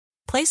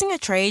Placing a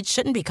trade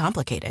shouldn't be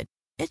complicated.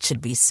 It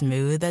should be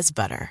smooth as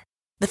butter.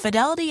 The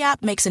Fidelity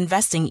app makes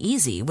investing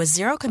easy with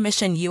zero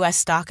commission U.S.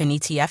 stock and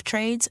ETF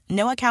trades,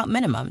 no account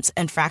minimums,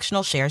 and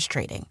fractional shares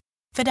trading.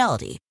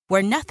 Fidelity,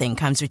 where nothing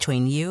comes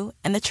between you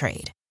and the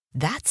trade.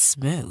 That's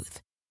smooth.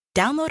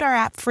 Download our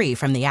app free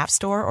from the App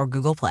Store or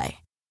Google Play.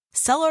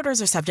 Sell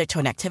orders are subject to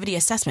an activity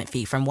assessment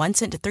fee from 1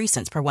 cent to 3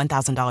 cents per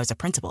 $1,000 of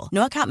principal.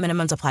 No account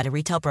minimums apply to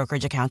retail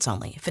brokerage accounts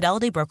only.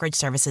 Fidelity Brokerage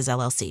Services,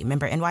 LLC.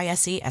 Member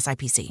NYSE,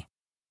 SIPC.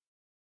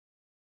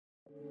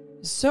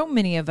 So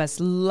many of us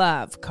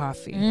love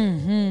coffee.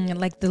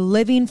 Like the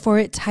living for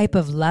it type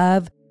of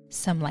love.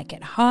 Some like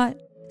it hot,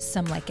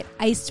 some like it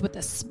iced with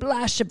a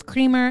splash of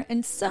creamer,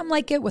 and some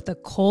like it with a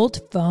cold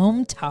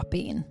foam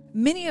topping.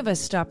 Many of us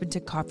stop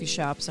into coffee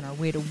shops on our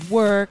way to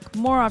work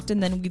more often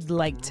than we'd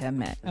like to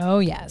admit. Oh,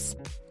 yes.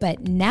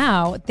 But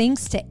now,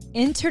 thanks to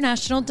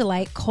International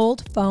Delight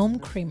Cold Foam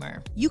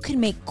Creamer, you can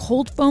make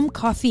cold foam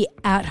coffee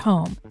at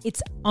home.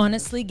 It's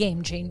honestly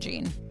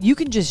game-changing. You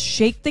can just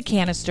shake the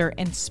canister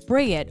and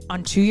spray it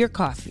onto your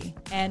coffee.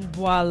 And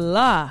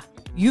voila!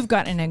 You've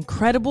got an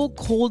incredible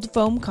cold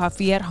foam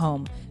coffee at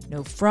home.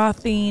 No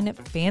frothing,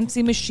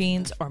 fancy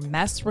machines, or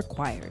mess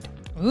required.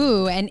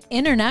 Ooh, and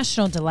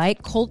International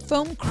Delight Cold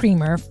Foam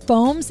Creamer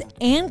foams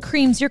and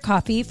creams your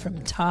coffee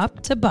from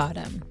top to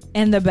bottom.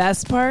 And the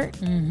best part?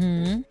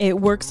 It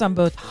works on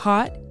both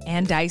hot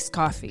and iced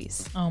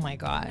coffees. Oh my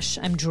gosh,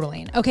 I'm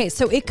drooling. Okay,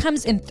 so it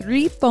comes in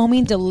 3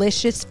 foaming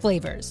delicious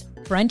flavors: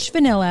 French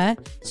vanilla,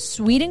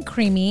 sweet and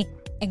creamy,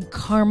 and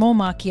caramel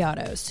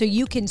macchiato. So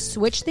you can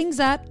switch things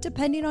up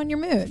depending on your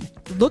mood.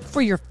 Look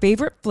for your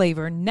favorite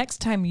flavor next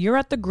time you're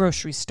at the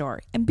grocery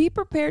store and be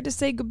prepared to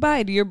say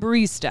goodbye to your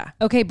barista.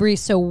 Okay, Bree,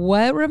 so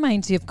what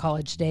reminds you of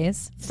college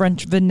days?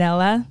 French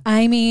vanilla?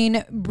 I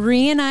mean,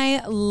 Bree and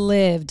I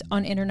lived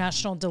on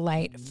International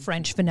Delight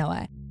French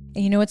vanilla.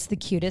 And you know what's the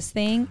cutest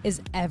thing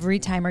is every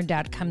time our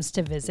dad comes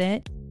to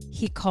visit,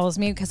 he calls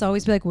me because I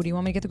always be like, what do you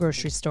want me to get at the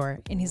grocery store?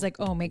 And he's like,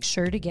 oh, make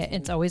sure to get,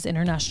 it's always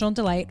International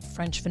Delight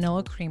French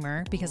vanilla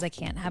creamer because I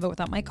can't have it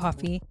without my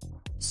coffee.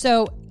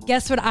 So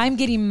guess what I'm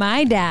getting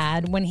my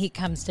dad when he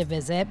comes to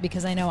visit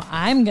because I know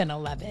I'm going to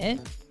love it.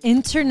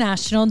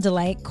 International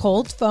Delight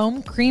Cold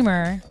Foam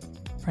Creamer.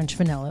 French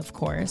vanilla, of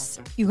course.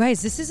 You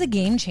guys, this is a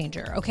game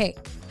changer. Okay,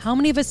 how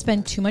many of us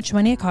spend too much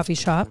money at coffee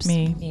shops?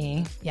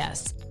 Me,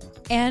 yes.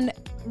 And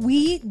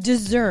we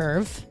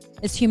deserve,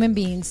 as human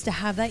beings, to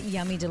have that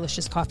yummy,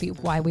 delicious coffee.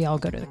 Why we all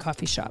go to the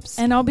coffee shops.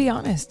 And I'll be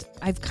honest,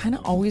 I've kind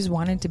of always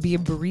wanted to be a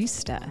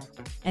barista.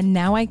 And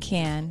now I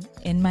can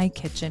in my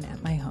kitchen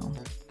at my home.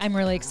 I'm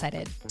really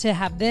excited to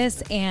have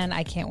this, and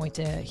I can't wait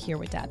to hear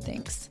what Dad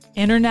thinks.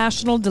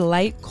 International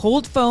Delight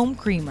Cold Foam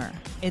Creamer.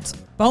 It's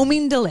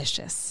foaming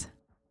delicious.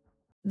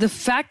 The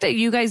fact that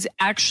you guys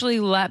actually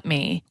let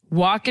me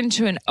walk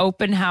into an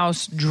open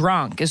house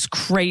drunk is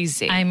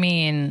crazy. I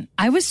mean,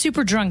 I was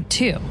super drunk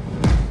too.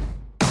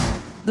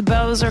 The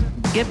Bellas are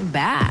getting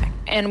back.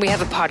 And we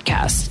have a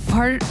podcast.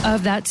 Part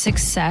of that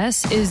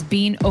success is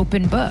being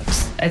open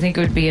books. I think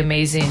it would be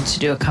amazing to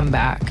do a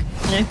comeback.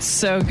 It's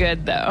so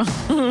good, though.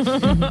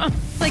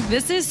 Like,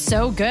 this is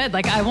so good.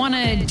 Like, I want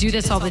to do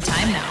this all the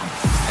time now.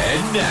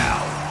 And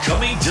now,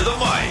 coming to the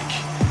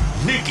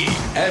mic, Nikki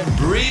and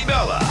Brie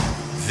Bella.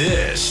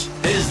 This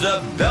is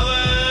the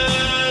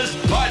Bellas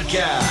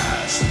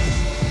Podcast.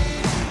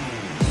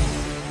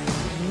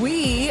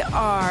 We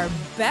are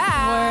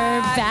back.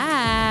 We're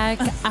back.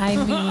 I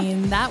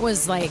mean, that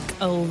was like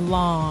a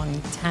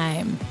long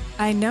time.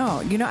 I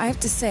know. You know, I have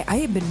to say, I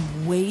have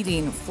been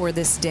waiting for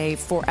this day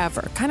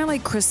forever. Kind of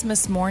like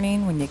Christmas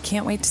morning when you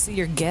can't wait to see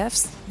your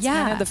gifts. Yeah.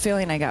 Kind of the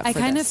feeling I got. I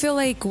kind of feel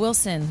like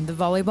Wilson, the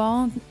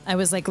volleyball. I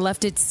was like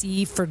left at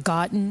sea,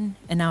 forgotten,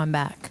 and now I'm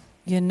back.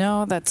 You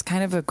know, that's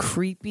kind of a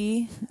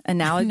creepy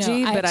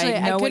analogy, no, but actually,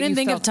 I know I couldn't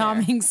think of Tom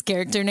there. Hanks'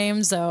 character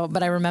name,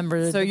 but I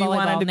remember. So the you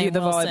wanted to be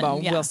the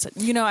volleyball yeah. Wilson.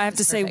 You know, I have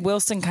to say,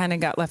 Wilson kind of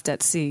got left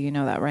at sea. You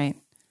know that, right?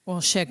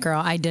 Well, shit,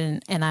 girl, I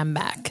didn't, and I'm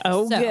back.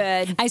 Oh, so,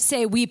 good. I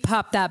say we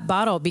pop that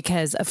bottle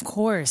because, of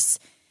course,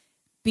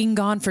 being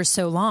gone for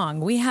so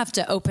long, we have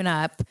to open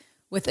up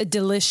with a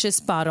delicious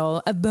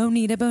bottle of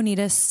Bonita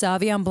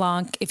Sauvignon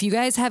Blanc. If you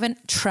guys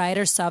haven't tried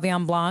our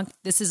Sauvignon Blanc,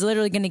 this is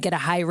literally going to get a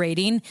high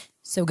rating.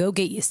 So go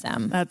get you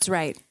some. That's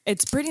right.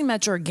 It's pretty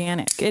much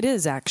organic. It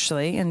is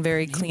actually, and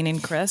very clean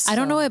and crisp. I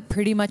don't know what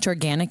pretty much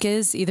organic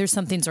is. Either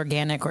something's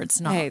organic or it's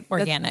not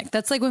organic.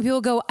 That's like when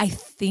people go, I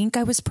think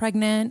I was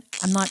pregnant.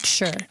 I'm not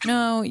sure.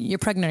 No, you're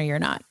pregnant or you're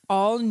not.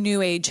 All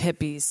new age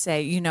hippies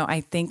say, you know, I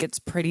think it's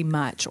pretty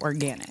much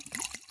organic.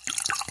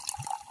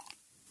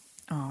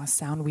 Oh, a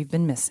sound we've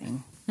been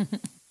missing.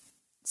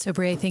 So,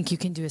 Brie, I think you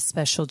can do a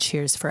special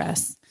cheers for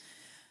us.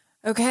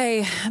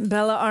 Okay,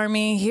 Bella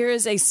Army, here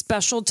is a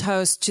special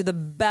toast to the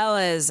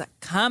Bellas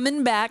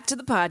coming back to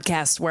the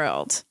podcast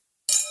world.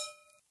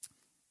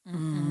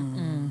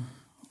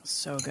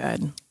 So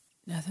good.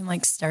 Nothing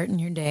like starting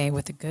your day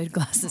with a good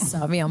glass of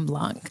Sauvignon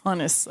Blanc.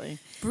 Honestly.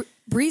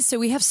 Bree, so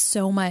we have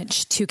so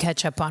much to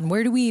catch up on.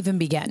 Where do we even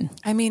begin?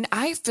 I mean,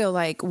 I feel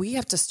like we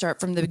have to start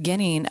from the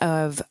beginning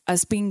of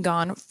us being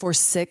gone for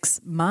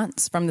 6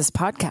 months from this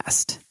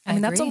podcast. I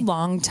mean, that's a agree.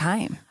 long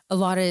time. A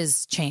lot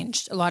has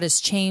changed. A lot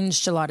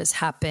has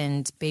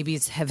happened.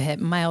 Babies have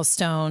hit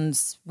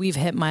milestones. We've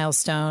hit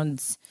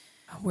milestones.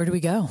 Where do we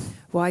go?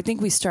 Well, I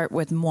think we start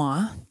with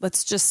moi.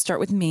 Let's just start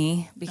with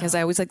me because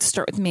I always like to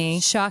start with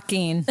me.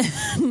 Shocking.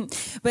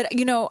 But,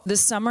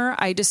 this summer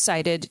I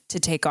decided to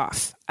take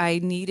off. I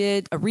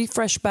needed a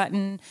refresh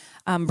button.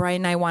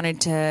 Brian and I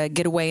wanted to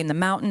get away in the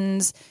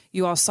mountains.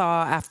 You all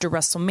saw after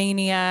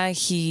WrestleMania,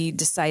 he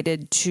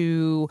decided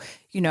to,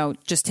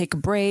 just take a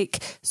break.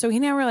 So he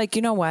and I were like,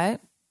 you know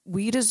what?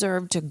 We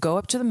deserve to go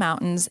up to the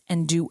mountains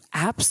and do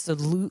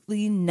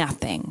absolutely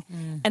nothing.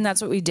 And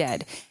that's what we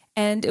did.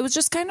 And it was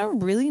just kind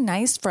of really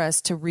nice for us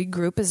to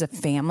regroup as a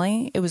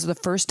family. It was the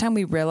first time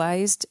we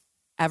realized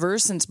ever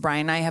since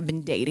Brian and I have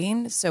been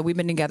dating. So we've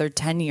been together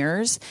 10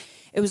 years.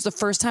 It was the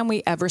first time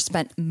we ever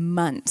spent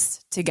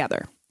months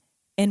together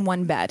in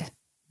one bed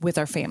with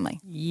our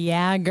family.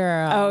 Yeah,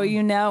 girl. Oh,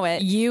 you know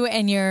it. You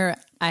and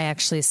I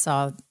actually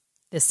saw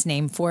this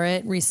name for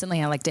it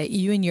recently. I liked it.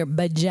 You and your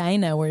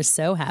vagina were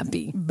so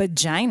happy.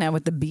 Vagina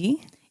with the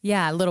B?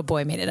 Yeah, a little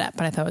boy made it up,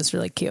 but I thought it was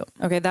really cute.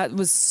 Okay, that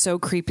was so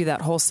creepy,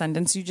 that whole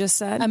sentence you just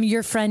said.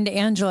 Your friend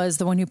Angela is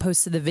the one who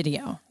posted the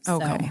video. So,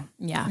 Okay.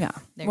 Yeah.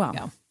 There well, you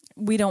go.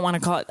 we don't want to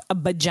call it a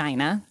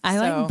vagina. I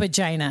like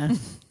vagina.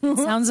 It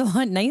sounds a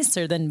lot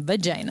nicer than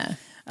vagina.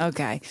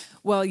 Okay.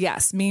 Well,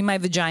 yes, me and my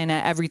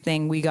vagina,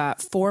 everything. We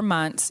got 4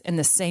 months in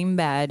the same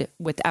bed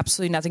with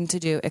absolutely nothing to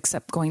do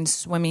except going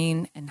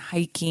swimming and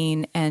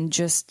hiking and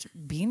just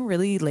being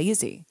really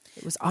lazy.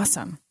 It was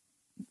awesome.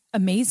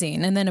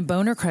 Amazing. And then a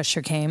boner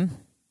crusher came.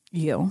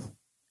 You.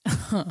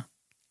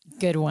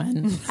 Good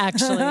one.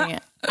 Actually,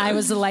 I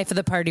was the life of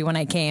the party when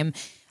I came.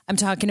 I'm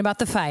talking about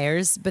the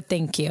fires, but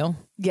thank you.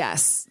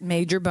 Yes.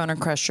 Major boner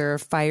crusher.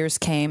 Fires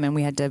came and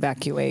we had to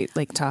evacuate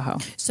Lake Tahoe.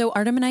 So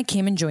Artem and I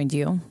came and joined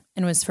you,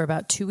 and it was for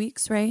about 2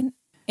 weeks, right?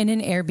 In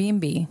an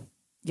Airbnb.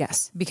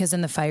 Yes. Because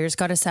then the fires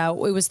got us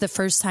out. It was the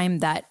first time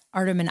that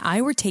Artem and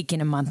I were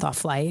taking a month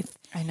off life.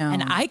 I know.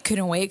 And I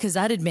couldn't wait because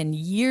that had been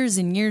years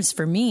and years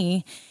for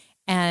me.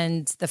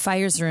 And the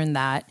fires ruined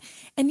that.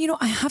 And,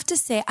 I have to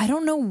say, I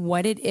don't know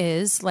what it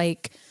is.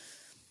 Like,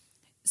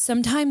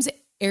 sometimes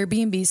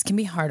Airbnbs can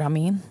be hard on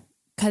me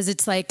because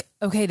it's like,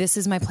 okay, this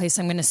is my place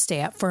I'm going to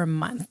stay at for a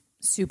month.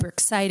 Super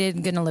excited.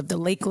 I'm going to live the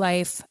lake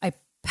life. I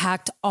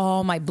packed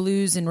all my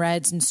blues and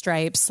reds and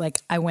stripes.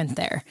 Like, I went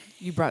there.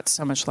 You brought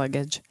so much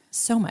luggage.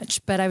 So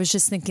much. But I was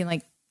just thinking,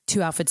 like,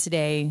 2 outfits a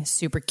day,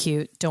 super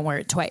cute. Don't wear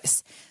it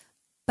twice.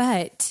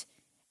 But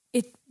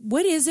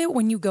what is it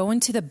when you go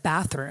into the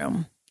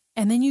bathroom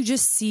and then you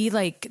just see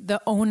like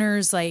the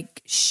owner's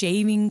like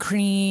shaving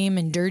cream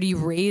and dirty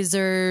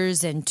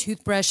razors and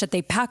toothbrush that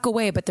they pack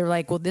away, but they're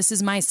like, well, this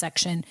is my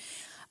section.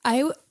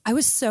 I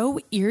was so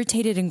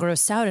irritated and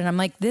grossed out. And I'm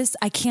like,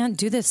 I can't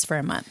do this for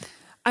a month.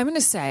 I'm going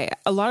to say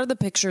a lot of the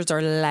pictures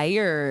are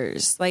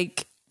layers.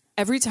 Like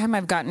every time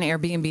I've gotten an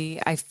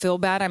Airbnb, I feel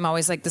bad. I'm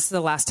always like, this is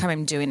the last time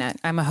I'm doing it.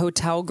 I'm a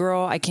hotel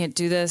girl. I can't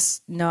do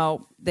this.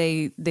 No,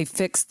 they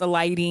fixed the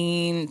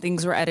lighting.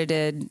 Things were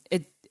edited.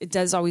 It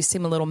does always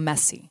seem a little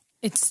messy.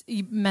 It's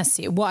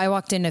messy. Well, I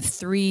walked into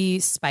 3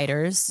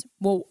 spiders.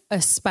 Well,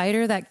 a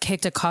spider that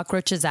kicked a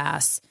cockroach's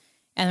ass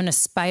and then a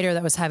spider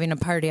that was having a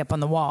party up on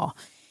the wall.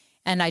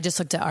 And I just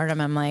looked at Artem.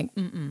 I'm like,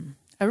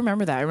 I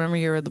remember that. I remember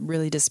you were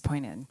really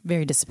disappointed.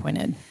 Very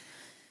disappointed.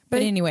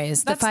 But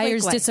anyways, the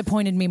fires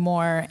disappointed me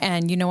more.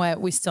 And you know what?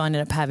 We still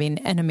ended up having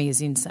an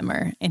amazing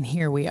summer. And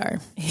here we are.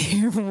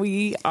 Here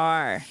we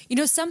are.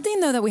 Something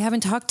though that we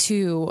haven't talked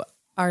to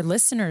our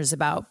listeners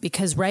about,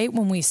 because right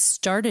when we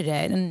started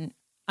it, and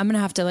I'm going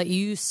to have to let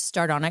you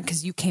start on it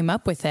because you came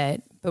up with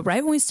it. But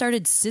right when we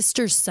started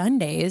Sister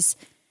Sundays,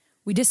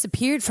 we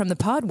disappeared from the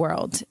pod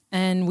world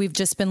and we've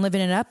just been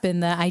living it up in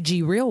the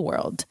IG real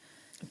world.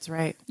 That's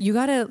right. You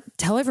got to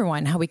tell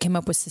everyone how we came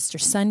up with Sister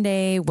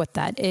Sunday, what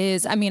that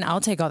is. I mean,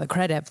 I'll take all the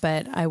credit,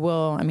 but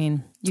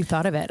you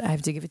thought of it. I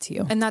have to give it to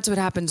you. And that's what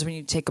happens when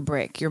you take a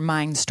break. Your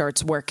mind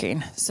starts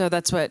working. So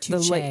that's what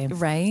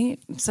right.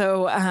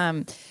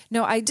 So,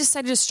 no, I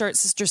decided to start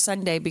Sister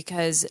Sunday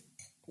because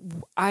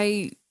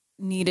I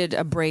needed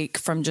a break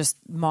from just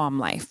mom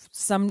life.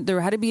 There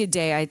had to be a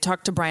day. I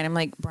talked to Brian. I'm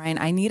like, Brian,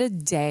 I need a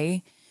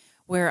day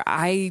where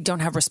I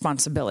don't have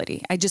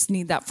responsibility. I just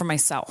need that for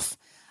myself.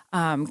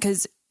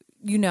 Cause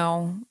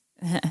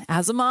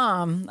as a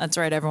mom, that's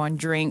right, everyone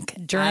drink.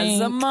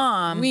 As a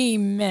mom. We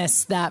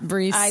miss that,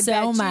 Bree,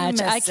 so much.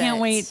 I can't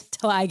wait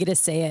till I get to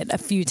say it a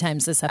few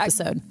times this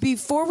episode.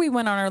 Before we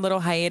went on our little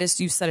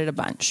hiatus, you said it a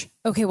bunch.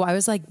 Okay. Well, I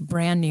was like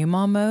brand new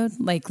mom mode.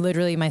 Like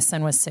literally my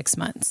son was 6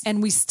 months.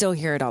 And we still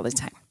hear it all the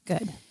time.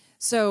 Good.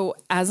 So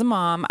as a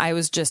mom, I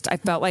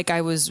felt like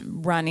I was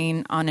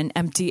running on an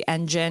empty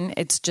engine.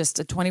 It's just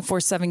a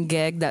 24/7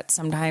 gig that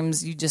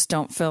sometimes you just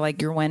don't feel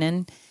like you're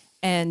winning.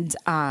 And,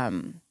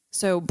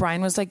 so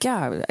Brian was like,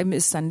 yeah,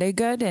 is Sunday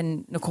good?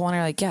 And Nicole and I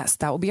are like, yes,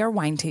 that will be our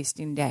wine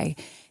tasting day.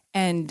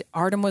 And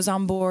Artem was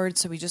on board.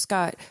 So we just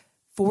got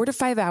 4 to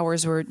 5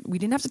 hours where we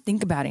didn't have to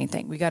think about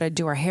anything. We got to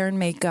do our hair and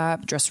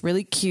makeup, dress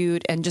really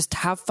cute, and just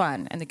have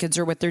fun. And the kids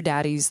are with their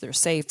daddies. They're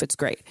safe. It's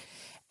great.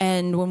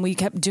 And when we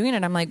kept doing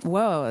it, I'm like,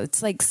 whoa,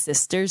 it's like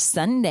Sisters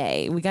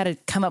Sunday. We got to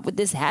come up with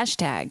this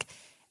hashtag.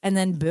 And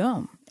then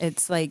boom,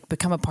 it's like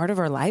become a part of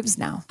our lives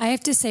now. I have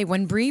to say,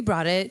 when Brie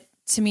brought it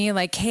to me,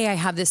 like, hey, I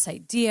have this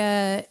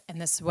idea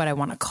and this is what I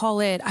want to call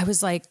it, I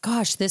was like,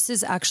 gosh, this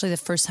is actually the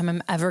first time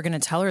I'm ever going to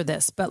tell her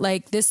this. But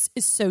like, this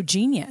is so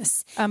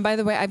genius. By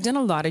the way, I've done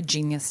a lot of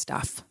genius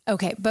stuff.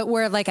 Okay. But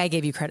where like I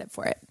gave you credit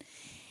for it.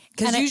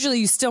 Because usually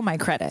you steal my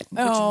credit.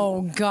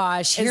 Oh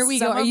gosh, here we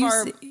go.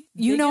 Are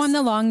you know I'm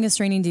the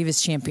longest reigning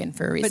Divas champion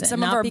for a reason. But some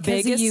not of our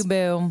because biggest, of you,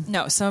 boo.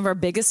 No, some of our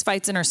biggest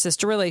fights in our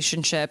sister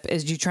relationship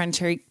is you trying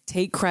to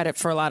take credit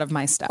for a lot of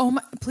my stuff. Oh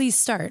my, please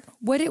start.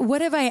 What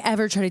have I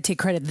ever tried to take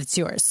credit that's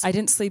yours? I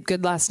didn't sleep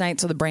good last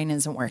night, so the brain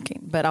isn't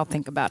working. But I'll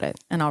think about it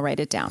and I'll write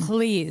it down.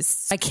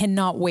 Please, I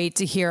cannot wait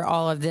to hear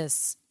all of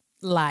this.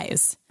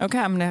 Lies. Okay,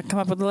 I'm going to come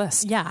up with a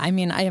list. Yeah, I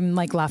mean, I am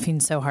like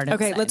laughing so hard.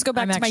 Okay, let's go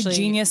back to my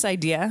genius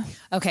idea.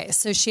 Okay,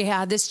 so she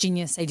had this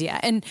genius idea.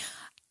 And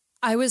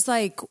I was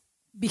like,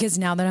 because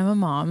now that I'm a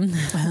mom,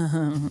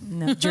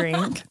 no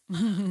drink.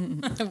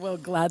 I will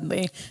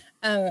gladly.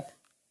 I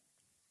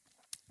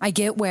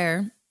get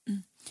where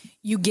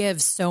you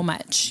give so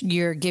much.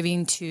 You're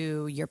giving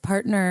to your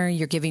partner,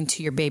 you're giving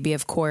to your baby,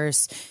 of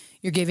course.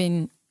 You're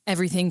giving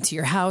everything to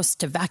your house,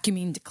 to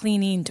vacuuming, to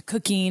cleaning, to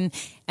cooking.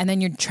 And then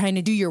you're trying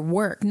to do your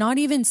work, not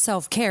even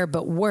self-care,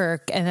 but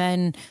work. And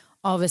then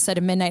all of a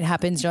sudden midnight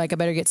happens. You're like, I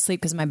better get sleep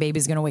because my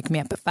baby's going to wake me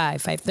up at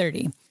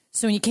 5:30.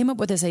 So when you came up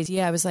with this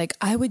idea, I was like,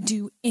 I would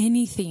do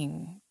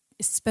anything,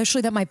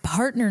 especially that my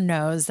partner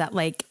knows that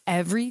like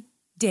every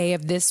day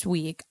of this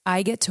week,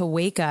 I get to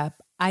wake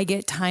up, I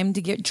get time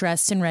to get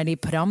dressed and ready,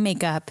 put on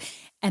makeup,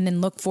 and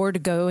then look forward to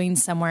going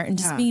somewhere and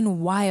just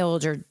being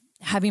wild or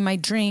having my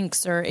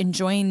drinks or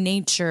enjoying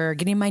nature,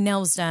 getting my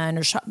nails done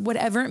or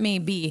whatever it may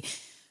be.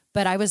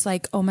 But I was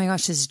like, oh my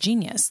gosh, this is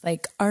genius.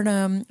 Like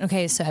Artem.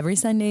 Okay. So every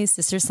Sunday,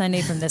 Sister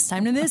Sunday, from this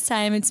time to this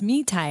time, it's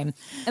me time.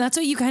 And that's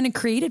what you kind of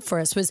created for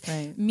us was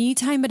me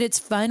time. But it's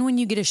fun when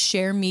you get to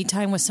share me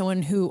time with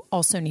someone who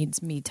also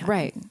needs me time.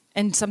 Right.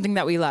 And something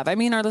that we love. I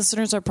mean, our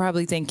listeners are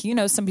probably thinking, you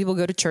know, some people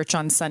go to church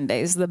on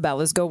Sundays. The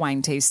Bellas go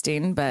wine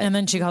tasting, but. And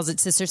then she calls it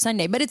Sister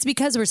Sunday, but it's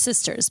because we're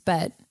sisters.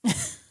 But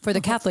for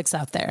the Catholics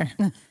out there,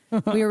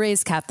 we were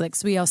raised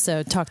Catholics. We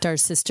also talk to our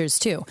sisters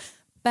too.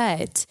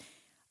 But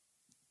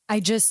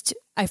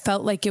I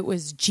felt like it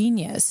was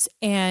genius.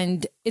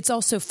 And it's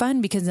also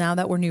fun because now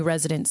that we're new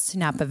residents to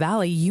Napa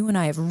Valley, you and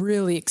I have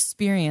really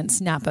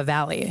experienced Napa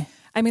Valley.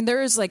 I mean,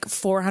 there is like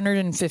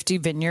 450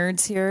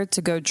 vineyards here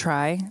to go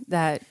try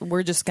that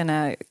we're just going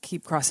to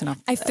keep crossing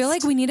off. I feel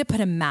like we need to put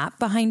a map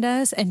behind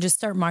us and just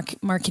start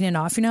marking it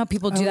off. You know how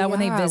people do that when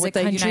they visit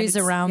countries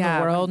around the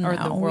world? Or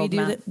the world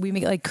map. We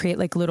make like create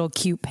like little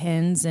cute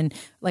pins and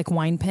like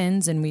wine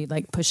pins and we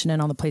like push it in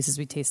all the places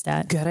we taste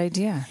at. Good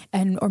idea.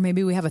 And, or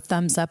maybe we have a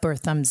thumbs up or a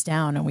thumbs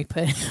down and we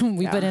put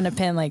in a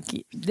pin like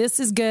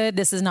this is good,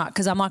 this is not.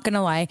 Cause I'm not going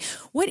to lie.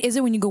 What is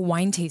it when you go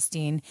wine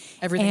tasting?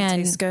 Everything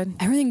tastes good.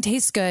 Everything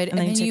tastes good.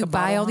 And then you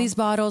buy all these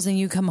bottles and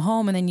you come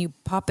home and then you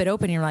pop it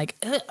open and you're like,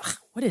 ugh,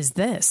 what is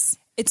this?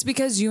 It's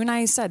because you and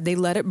I said they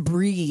let it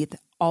breathe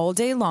all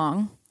day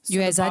long. So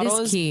you guys, that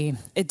is key.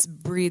 It's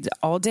breathed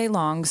all day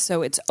long.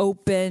 So it's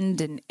opened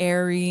and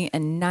airy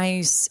and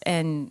nice.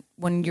 And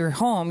when you're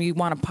home, you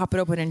want to pop it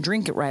open and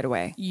drink it right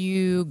away.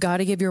 You got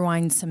to give your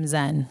wine some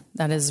zen.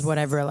 That is what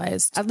I've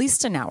realized. At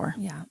least an hour.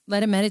 Yeah.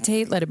 Let it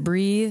meditate, let it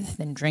breathe,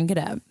 then drink it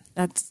up.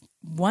 That's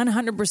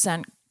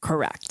 100%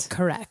 correct.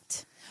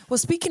 Correct. Well,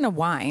 speaking of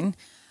wine,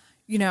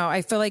 you know,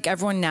 I feel like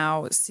everyone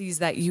now sees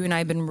that you and I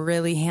have been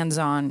really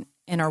hands-on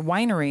in our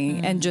winery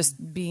and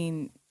just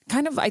being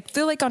kind of, I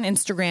feel like on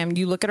Instagram,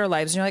 you look at our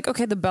lives and you're like,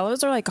 okay, the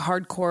Bellas are like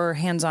hardcore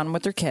hands-on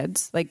with their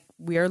kids. Like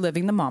we are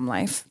living the mom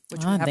life.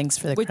 Which thanks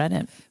for the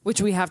credit.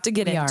 Which we have to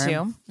get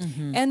into.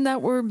 And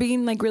that we're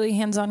being like really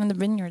hands-on in the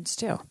vineyards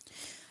too.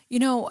 You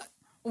know,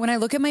 when I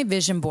look at my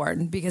vision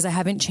board, because I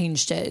haven't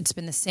changed it, it's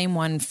been the same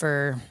one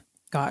for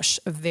a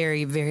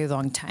very, very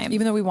long time.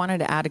 Even though we wanted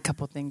to add a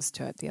couple things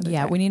to it the other day.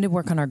 Yeah, we need to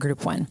work on our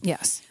group one.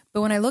 Yes.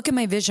 But when I look at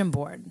my vision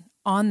board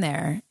on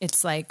there,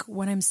 it's like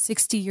when I'm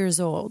 60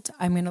 years old,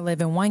 I'm going to live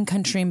in wine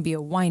country and be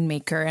a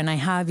winemaker. And I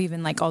have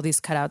even like all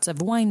these cutouts of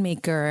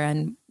winemaker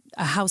and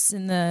a house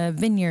in the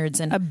vineyards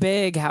and a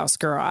big house,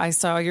 girl. I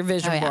saw your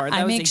vision board.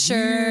 That was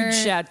huge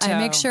chateau. I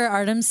make sure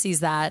Artem sees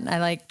that. I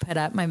like put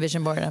up my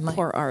vision board. I'm like,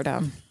 poor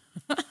Artem.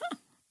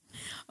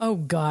 Oh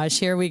gosh,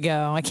 here we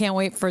go. I can't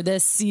wait for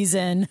this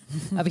season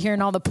of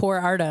hearing all the poor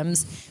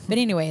Artems. But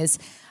anyways,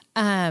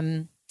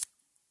 and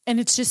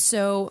it's just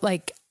so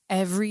like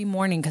every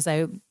morning, cause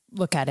I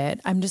look at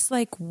it, I'm just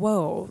like,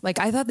 whoa, like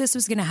I thought this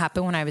was going to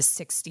happen when I was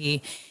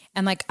 60.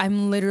 And like,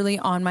 I'm literally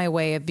on my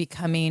way of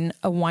becoming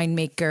a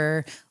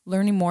winemaker,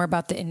 learning more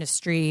about the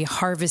industry,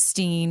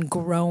 harvesting,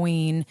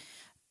 growing,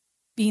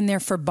 being there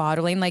for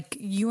bottling. Like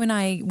you and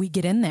I, we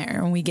get in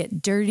there and we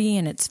get dirty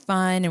and it's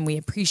fun and we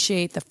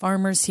appreciate the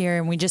farmers here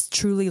and we just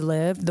truly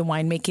live the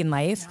winemaking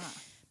life.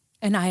 Yeah.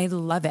 And I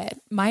love it.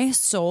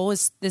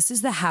 This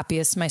is the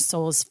happiest my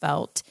soul has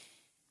felt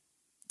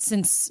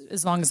since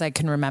as long as I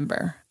can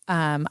remember.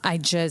 I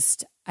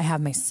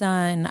have my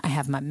son, I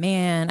have my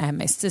man, I have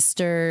my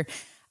sister,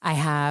 I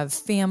have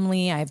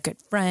family, I have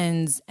good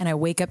friends, and I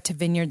wake up to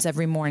Vineyards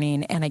every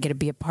morning and I get to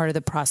be a part of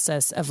the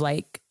process of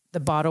like the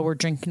bottle we're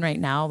drinking right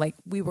now. Like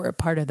we were a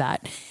part of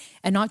that.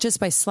 And not just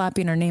by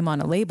slapping our name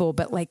on a label,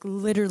 but like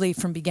literally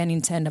from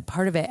beginning to end a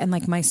part of it. And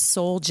like my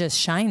soul just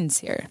shines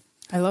here.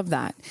 I love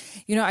that.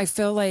 You know, I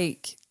feel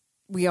like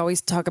we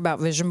always talk about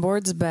vision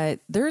boards, but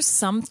there's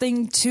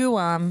something to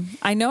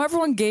I know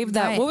everyone gave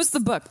that. Right. What was the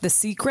book? The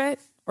Secret?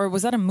 Or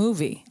was that a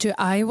movie? Dude,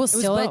 I will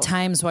still at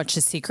times watch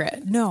The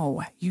Secret.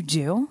 No, you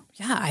do?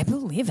 Yeah, I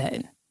believe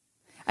it.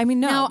 I mean,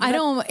 no, I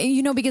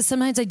don't, because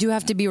sometimes I do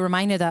have to be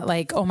reminded that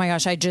like, oh my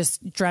gosh, I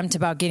just dreamt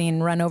about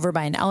getting run over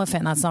by an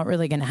elephant. That's not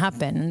really going to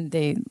happen.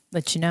 They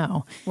let you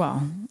know.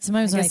 Well,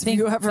 sometimes when I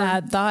think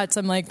bad thoughts,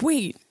 I'm like,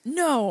 wait,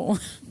 no.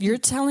 You're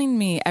telling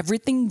me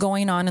everything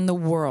going on in the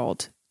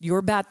world,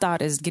 your bad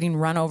thought is getting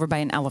run over by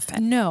an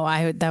elephant. No,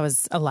 that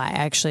was a lie.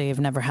 I actually have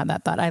never had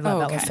that thought. I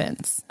love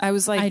elephants. I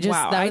was like,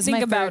 wow.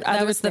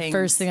 That was the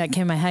first thing that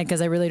came in my head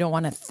because I really don't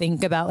want to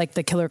think about like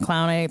the killer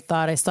clown I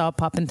thought I saw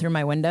popping through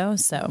my window.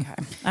 So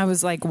I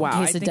was like,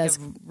 wow. I think of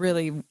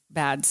really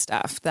bad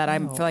stuff that I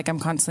feel like I'm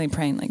constantly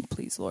praying like,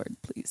 please, Lord,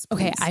 please.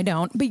 Okay, I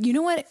don't. But you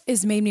know what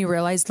has made me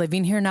realize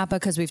living here in Napa,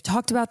 because we've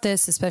talked about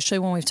this, especially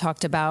when we've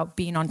talked about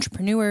being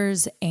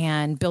entrepreneurs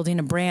and building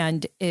a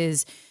brand,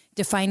 is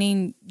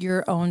defining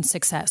your own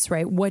success,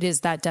 right? What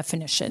is that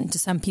definition? To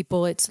some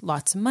people, it's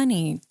lots of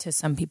money. To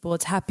some people,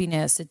 it's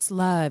happiness, it's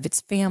love,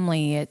 it's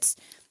family, it's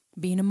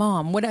being a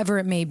mom, whatever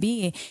it may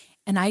be.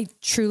 And I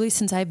truly,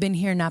 since I've been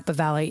here in Napa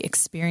Valley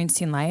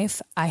experiencing life,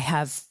 I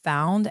have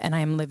found and I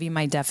am living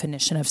my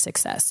definition of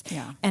success.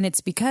 Yeah. And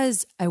it's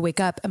because I wake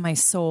up and my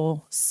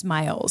soul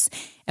smiles.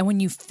 And when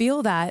you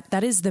feel that,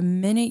 that is the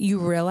minute you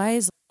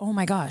realize, oh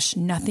my gosh,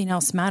 nothing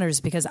else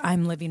matters because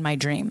I'm living my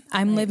dream.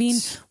 I'm living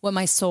what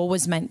my soul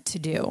was meant to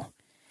do.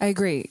 I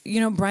agree.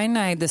 You know, Brian and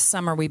I this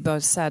summer, we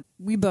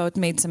both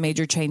made some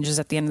major changes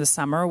at the end of the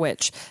summer,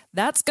 which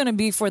that's going to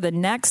be for the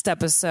next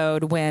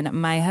episode when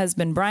my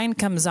husband, Brian,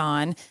 comes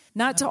on,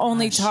 not to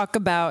only talk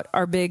about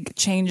our big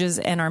changes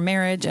in our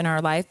marriage and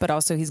our life, but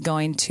also he's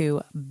going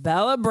to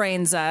Bella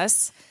Brains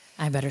us.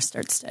 I better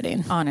start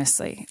studying.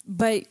 Honestly.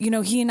 But, you know,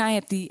 he and I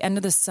at the end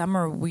of the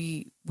summer,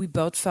 we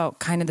both felt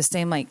kind of the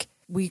same, like,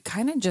 we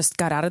kind of just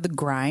got out of the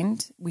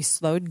grind. We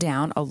slowed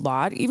down a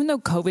lot, even though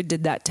COVID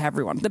did that to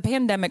everyone. The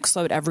pandemic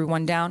slowed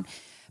everyone down.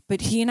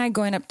 But he and I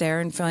going up there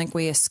and feeling like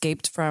we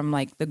escaped from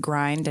like the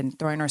grind and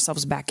throwing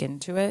ourselves back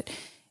into it,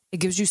 it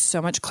gives you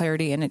so much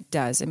clarity. And it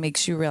does. It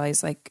makes you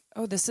realize like,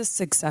 oh, this is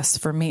success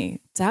for me.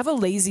 To have a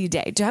lazy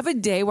day, to have a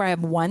day where I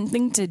have one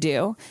thing to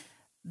do,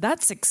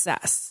 that's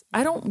success.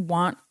 I don't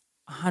want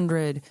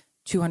 100,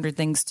 200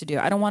 things to do.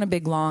 I don't want a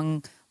big,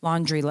 long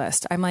laundry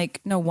list. I'm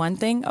like, no, one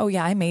thing. Oh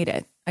yeah, I made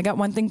it. I got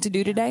one thing to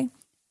do today,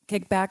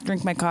 kick back,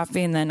 drink my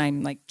coffee, and then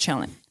I'm like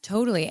chilling.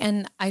 Totally.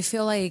 And I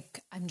feel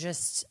like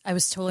I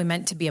was totally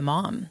meant to be a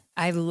mom.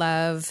 I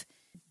love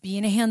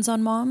being a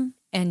hands-on mom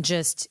and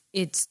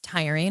it's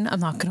tiring. I'm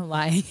not going to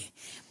lie,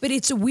 but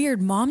it's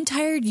weird. Mom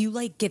tired, you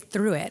like get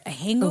through it. A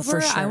hangover,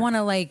 for sure. I want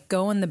to like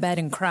go in the bed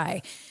and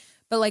cry,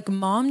 but like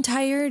mom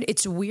tired,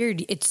 it's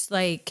weird. It's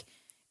like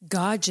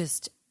God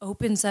just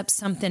opens up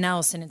something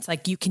else and it's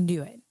like, you can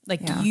do it.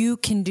 Like you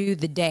can do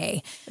the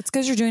day. It's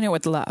because you're doing it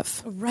with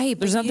love. Right.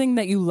 There's nothing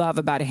that you love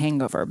about a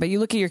hangover, but you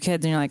look at your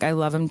kids and you're like, I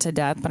love them to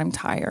death, but I'm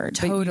tired.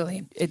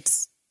 Totally.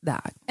 It's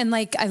that. And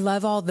like, I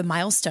love all the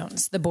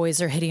milestones the boys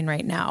are hitting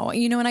right now,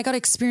 you know, and I got to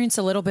experience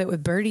a little bit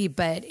with Birdie,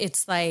 but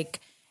it's like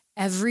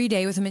every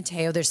day with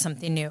Mateo, there's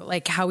something new,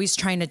 like how he's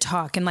trying to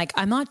talk. And like,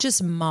 I'm not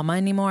just mama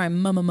anymore.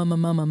 I'm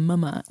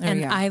mama.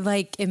 And I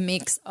like, it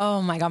makes,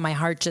 oh my God, my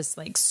heart just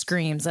like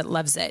screams. It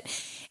loves it.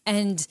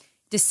 And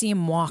to see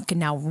him walk and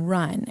now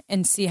run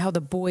and see how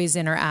the boys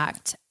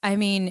interact. I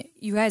mean,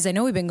 you guys, I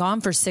know we've been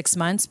gone for 6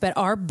 months, but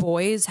our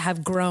boys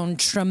have grown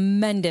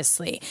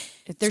tremendously.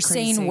 They're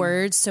crazy. Saying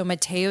words. So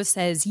Mateo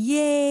says,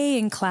 yay,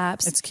 and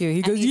claps. It's cute.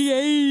 He goes,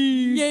 yay,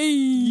 yay,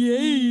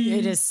 yay.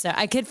 It is so,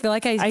 I could feel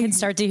like I can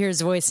start to hear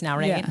his voice now,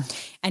 right? Yeah.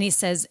 And he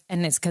says,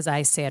 and it's because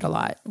I say it a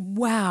lot,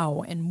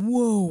 wow, and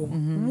whoa,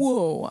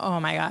 whoa.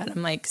 Oh my God.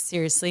 I'm like,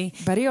 seriously?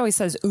 But he always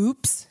says,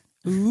 oops,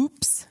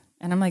 oops.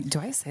 And I'm like, do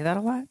I say that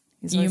a lot?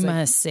 You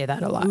must say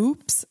that a lot.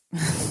 Oops.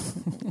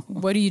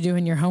 What do you do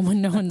in your home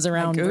when no one's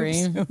around,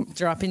 Brie?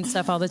 Dropping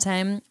stuff all the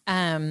time.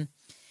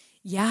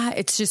 Yeah,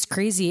 it's just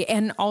crazy.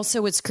 And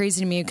also it's crazy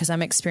to me because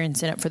I'm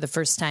experiencing it for the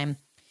first time.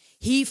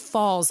 He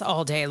falls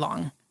all day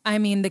long. I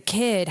mean, the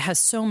kid has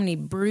so many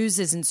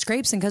bruises and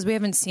scrapes. And because we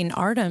haven't seen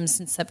Artem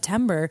since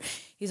September,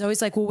 he's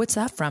always like, well, what's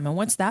that from? And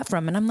what's that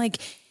from? And I'm like,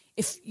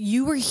 if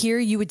you were here,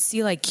 you would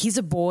see like, he's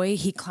a boy.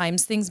 He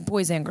climbs things,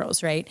 boys and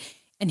girls, right?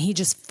 And he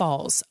just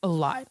falls a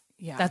lot.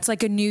 Yeah. That's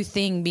like a new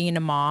thing being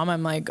a mom.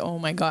 I'm like, oh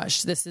my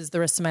gosh, this is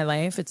the rest of my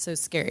life. It's so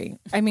scary.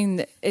 I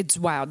mean, it's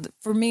wild.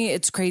 For me,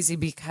 it's crazy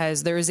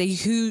because there is a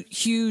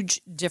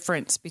huge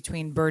difference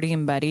between Birdie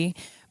and Buddy.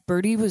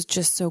 Birdie was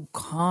just so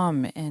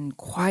calm and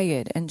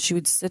quiet, and she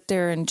would sit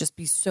there and just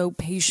be so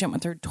patient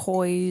with her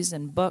toys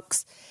and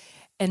books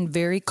and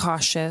very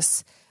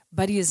cautious.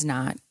 Buddy is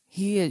not.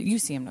 You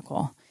see him,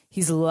 Nicole.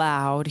 He's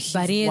loud. He's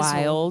Buddy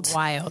wild. is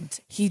wild.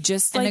 He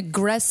just and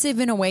aggressive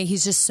in a way.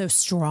 He's just so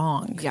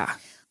strong. Yeah.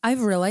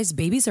 I've realized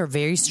babies are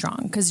very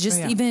strong because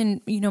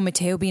even,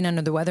 Mateo being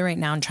under the weather right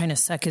now and trying to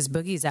suck his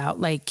boogies out,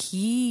 like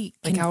he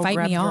can fight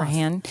me off.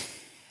 Hand.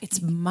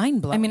 It's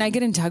mind blowing. I mean, I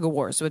get in tug of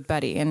wars with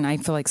Buddy and I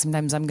feel like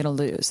sometimes I'm going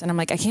to lose. And I'm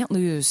like, I can't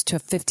lose to a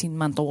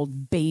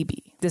 15-month-old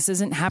baby. This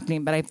isn't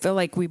happening, but I feel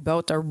like we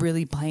both are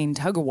really playing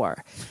tug of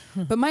war.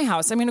 But my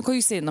house, I mean, Nicole,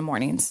 you see it in the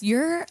mornings.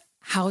 Your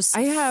house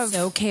is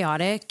so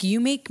chaotic. You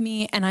make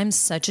me, and I'm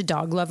such a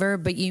dog lover,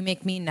 but you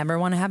make me never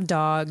want to have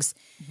dogs.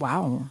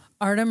 Wow.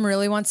 Artem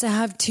really wants to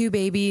have 2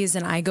 babies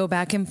and I go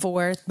back and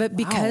forth. But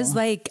because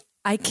I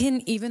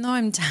can, even though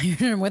I'm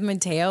tired with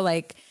Mateo,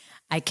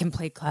 I can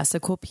play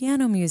classical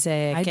piano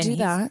music. I do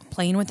that.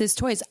 Playing with his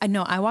toys. I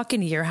know I walk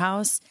into your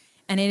house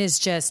and it is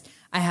just,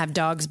 I have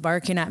dogs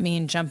barking at me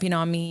and jumping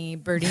on me.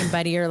 Birdie and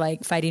Buddy are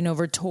fighting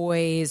over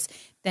toys.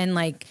 Then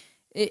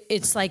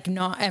it's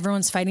not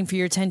everyone's fighting for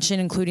your attention,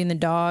 including the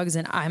dogs.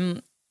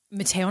 And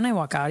Mateo and I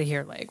walk out of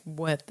here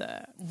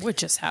what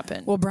just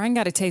happened? Well, Brian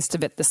got a taste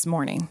of it this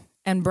morning.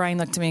 And Brian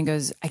looked at me and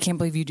goes, I can't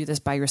believe you do this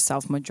by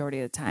yourself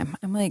majority of the time.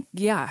 I'm like,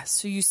 yeah.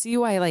 So you see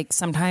why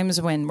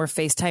sometimes when we're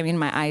FaceTiming,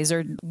 my eyes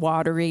are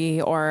watery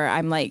or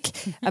I'm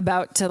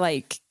about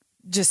to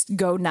just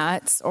go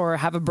nuts or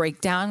have a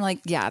breakdown.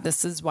 Yeah,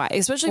 this is why.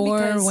 Especially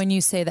because when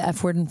you say the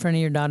F word in front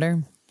of your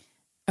daughter.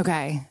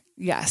 Okay.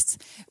 Yes.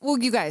 Well,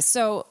 you guys,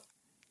 so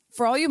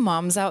for all you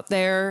moms out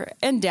there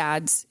and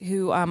dads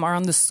who are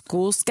on the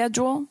school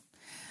schedule,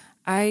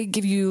 I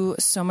give you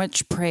so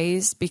much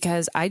praise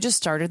because I just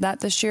started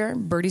that this year.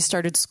 Birdie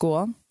started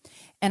school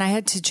and I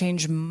had to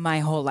change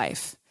my whole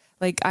life.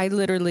 I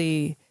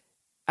literally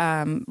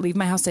leave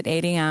my house at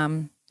 8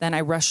 a.m. Then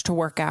I rush to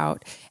work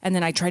out and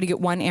then I try to get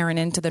one errand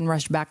in to then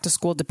rush back to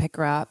school to pick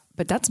her up.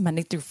 But that's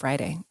Monday through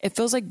Friday. It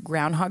feels like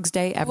Groundhog's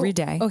Day every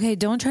day. Okay.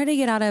 Don't try to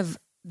get out of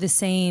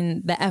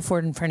saying the F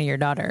word in front of your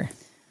daughter.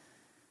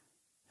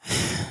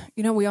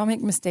 We all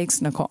make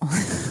mistakes, Nicole.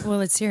 Well,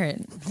 let's hear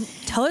it.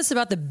 Tell us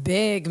about the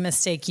big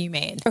mistake you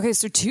made. Okay,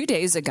 so 2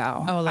 days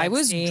ago, I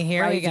was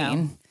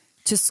driving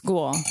to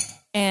school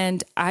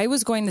and I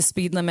was going the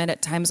speed limit.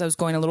 At times I was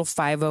going a little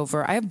 5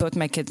 over. I have both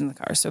my kids in the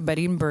car, so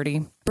Buddy and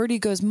Birdie. Birdie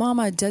goes,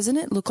 Mama, doesn't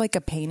it look like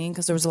a painting?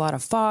 Because there was a lot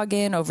of fog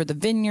in over the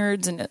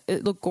vineyards and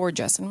it looked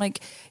gorgeous. And I'm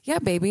like, yeah,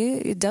 baby,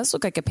 it does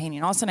look like a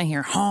painting. All of a sudden I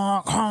hear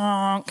honk,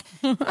 honk.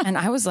 And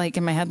I was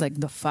in my head,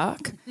 the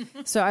fuck?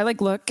 So I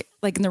look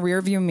in the rear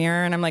view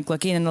mirror and I'm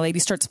looking and the lady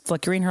starts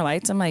flickering her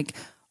lights. I'm like,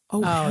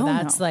 oh,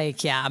 that's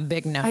no.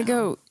 Big no. I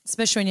go,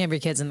 especially when you have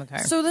your kids in the car.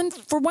 So then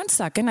for 1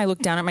 second, I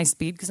looked down at my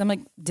speed because I'm like,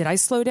 did I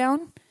slow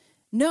down?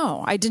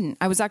 No, I didn't.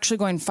 I was actually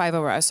going 5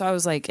 over. So I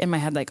was in my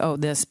head, oh,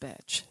 this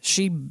bitch,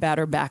 she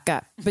better back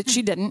up. But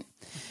she didn't.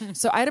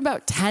 So I had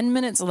about 10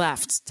 minutes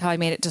left till I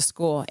made it to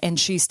school. And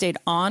she stayed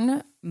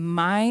on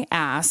my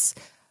ass,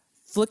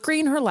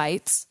 flickering her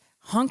lights,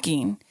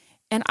 honking.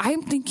 And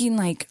I'm thinking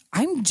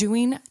I'm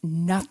doing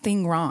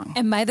nothing wrong.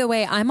 And by the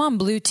way, I'm on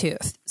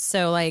Bluetooth.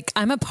 So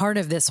I'm a part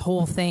of this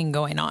whole thing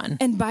going on.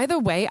 And by the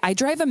way, I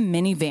drive a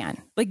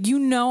minivan.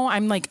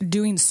 I'm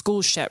doing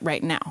school shit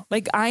right now.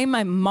 I'm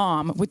a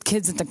mom with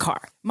kids in the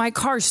car. My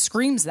car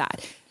screams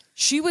that.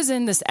 She was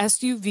in this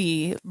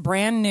SUV,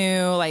 brand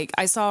new.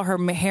 I saw her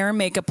hair and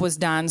makeup was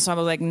done. So I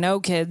was like,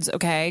 no kids.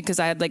 Okay. Cause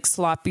I had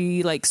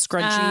sloppy,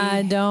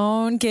 scrunchy.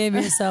 Don't give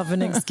yourself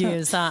an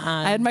excuse.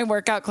 I had my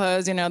workout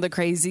clothes, the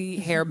crazy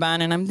hair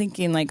bun. And I'm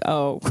thinking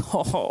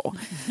oh.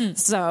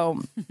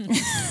 So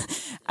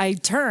I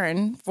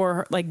turn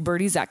for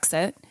Birdie's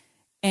exit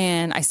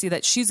and I see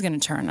that she's going to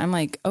turn. I'm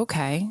like,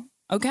 okay.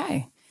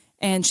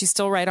 And she's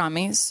still right on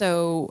me.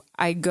 So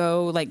I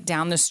go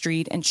down the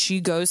street and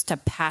she goes to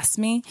pass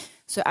me.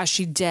 So as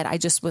she did, I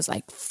just was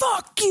like,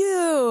 fuck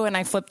you. And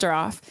I flipped her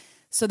off.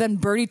 So then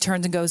Birdie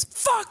turns and goes,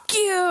 fuck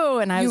you.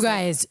 And I was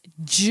guys,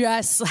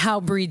 just how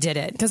Bree did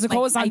it. Because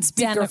Nicole was on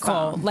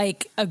identical,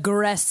 speakerphone.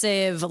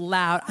 Aggressive,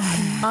 loud.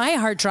 My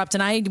heart dropped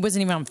and I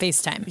wasn't even on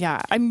FaceTime.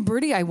 Yeah.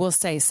 Birdie, I will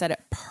say, said it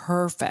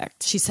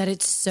perfect. She said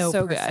it so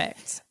perfect.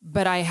 Good.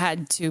 But I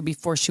had to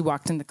before she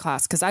walked into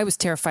class because I was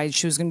terrified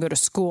she was going to go to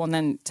school and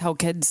then tell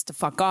kids to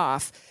fuck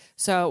off.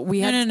 So we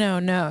had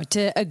no,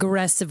 to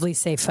aggressively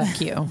say fuck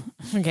you.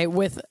 Okay,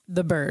 with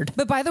the bird.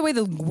 But by the way,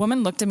 the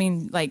woman looked at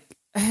me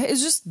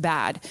it's just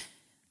bad.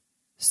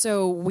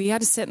 So we had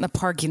to sit in the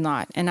parking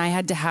lot and I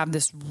had to have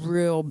this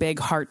real big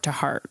heart to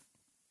heart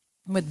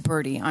with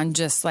Birdie on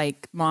just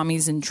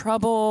mommy's in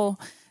trouble.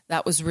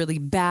 That was really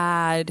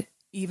bad.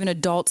 Even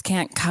adults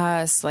can't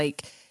cuss.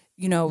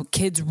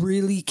 Kids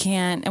really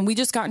can't. And we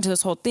just got into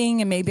this whole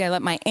thing and maybe I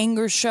let my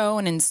anger show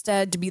and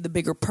instead to be the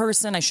bigger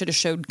person, I should have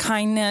showed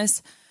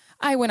kindness.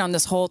 I went on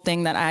this whole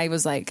thing that I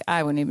was like,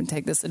 I wouldn't even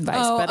take this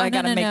advice, but I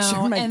got to make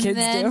sure my kids do. And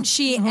then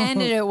she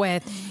ended it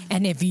with,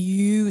 and if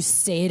you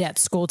stayed at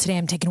school today,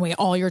 I'm taking away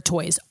all your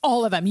toys,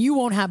 all of them. You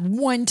won't have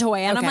one toy.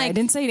 And I'm like, I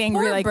didn't say it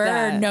angry like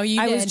that. No, you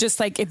didn't. I was just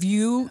like, if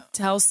you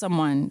tell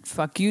someone,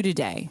 fuck you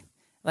today,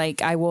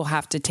 like I will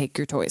have to take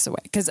your toys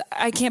away. Cause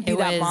I can't be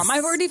that mom. I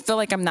already feel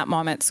like I'm that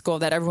mom at school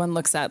that everyone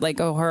looks at like,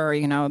 oh, her,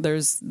 you know,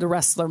 there's the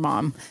wrestler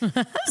mom.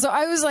 So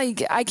I was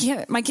like,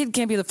 my kid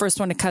can't be the first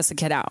one to cuss a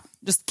kid out.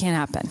 Just can't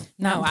happen.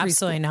 No,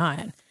 absolutely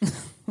not.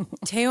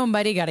 Teo and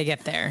Buddy got to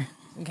get there.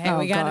 Okay.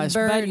 We got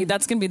Buddy.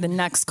 That's going to be the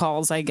next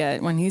calls I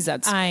get when he's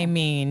at school. I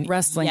mean,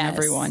 wrestling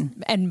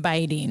everyone and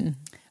biting.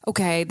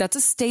 Okay, that's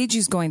a stage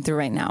he's going through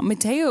right now.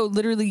 Mateo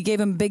literally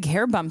gave him a big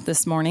hair bump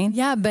this morning.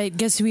 Yeah, but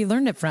guess who he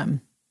learned it from?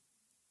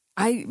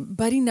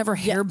 Buddy never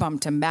hair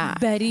bumped him back.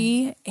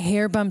 Buddy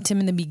hair bumped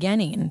him in the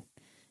beginning.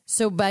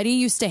 So Buddy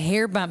used to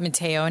hair bump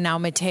Mateo, and now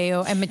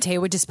Mateo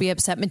would just be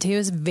upset.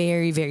 Mateo's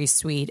very, very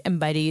sweet, and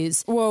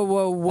Buddy's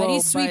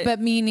Buddy's sweet, but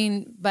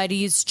meaning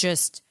Buddy's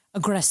just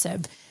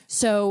aggressive.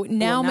 So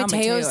now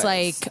Mateo's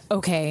like,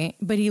 okay,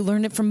 but he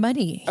learned it from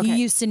Buddy. Okay.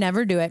 He used to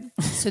never do it.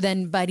 So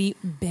then Buddy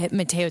bit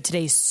Mateo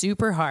today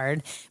super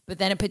hard, but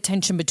then it put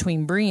tension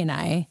between Brie and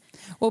I.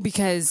 Well,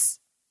 because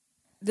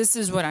this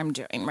is what I'm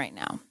doing right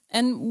now.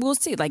 And we'll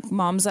see, like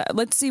moms,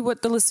 let's see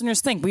what the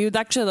listeners think. We would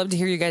actually love to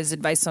hear you guys'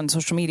 advice on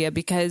social media,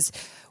 because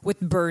with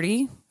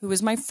Birdie, who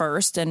was my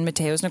first, and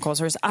Mateo's Nicole's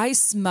first, I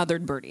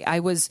smothered Birdie. I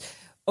was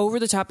over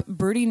the top.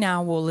 Birdie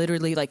now will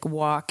literally like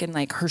walk and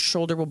like her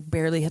shoulder will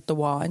barely hit the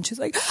wall. And she's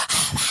like,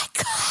 oh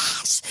my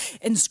gosh,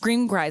 and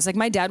scream cries. Like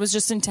my dad was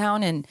just in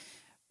town, and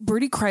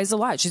Birdie cries a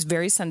lot. She's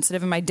very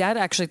sensitive. And my dad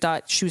actually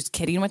thought she was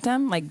kidding with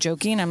them, like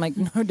joking. I'm like,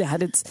 no,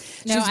 Dad,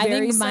 she's I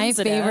very think my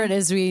sensitive. favorite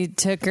is we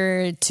took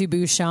her to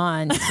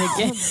Bouchon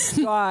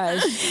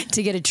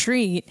to get a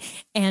treat,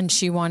 and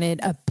she wanted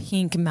a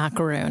pink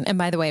macaroon. And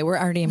by the way, we're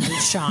already in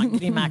Bouchon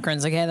getting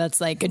macaroons. Okay.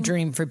 That's like a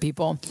dream for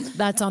people.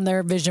 That's on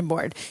their vision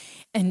board.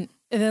 And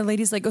the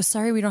lady's like, oh,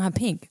 sorry, we don't have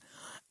pink.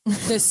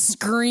 The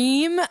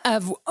scream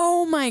of,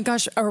 oh my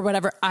gosh, or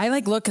whatever. I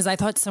like look, because I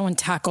thought someone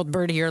tackled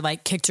Birdie or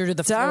like kicked her to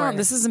the floor.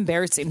 This is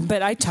embarrassing,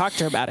 but I talked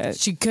to her about it.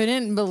 She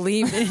couldn't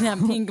believe they didn't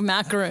have pink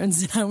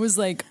macarons. And I was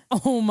like,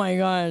 oh my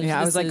gosh.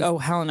 Yeah, I was like, oh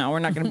hell no, we're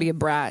not going to be a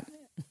brat.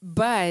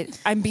 But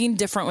I'm being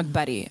different with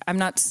Buddy. I'm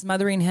not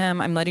smothering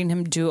him. I'm letting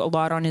him do a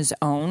lot on his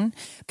own.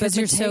 Because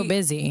you're so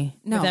busy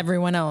with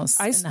everyone else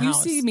in the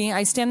house. See me.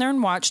 I stand there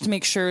and watch to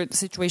make sure the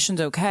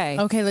situation's okay.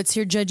 Okay, let's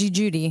hear Judgy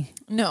Judy.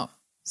 No.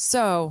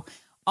 So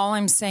all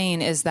I'm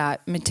saying is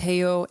that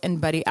Mateo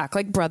and Buddy act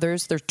like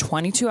brothers. They're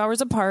 22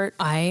 hours apart.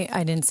 I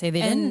didn't say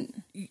they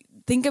didn't.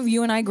 Think of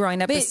you and I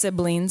growing up as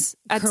siblings.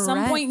 At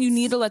some point, you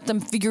need to let them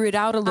figure it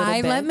out a little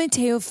bit. I let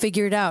Mateo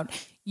figure it out.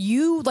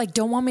 You like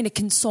don't want me to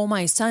console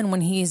my son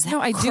when he's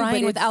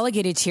crying with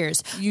alligator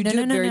tears. You do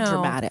it very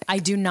dramatic. I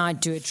do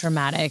not do it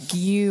dramatic.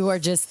 You are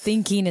just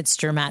thinking it's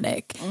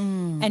dramatic.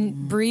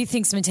 And Brie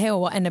thinks Mateo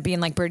will end up being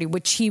like Birdie,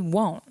 which he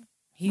won't.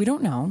 We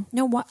don't know.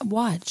 No,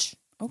 watch.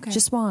 Okay.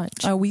 Just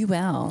watch. Oh, we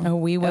will.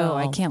 Oh,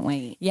 I can't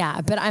wait.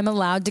 Yeah, but I'm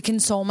allowed to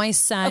console my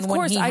son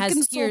when he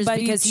has tears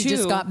because he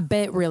just got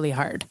bit really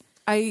hard.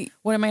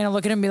 What am I going to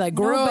look at him and be like,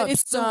 grow up,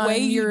 it's the way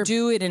you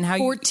do it and how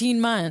 14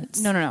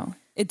 months. No.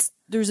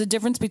 There's a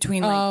difference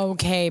between like...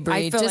 Okay,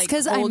 Brie. Just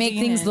because I make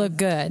things look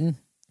good.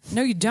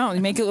 No, you don't.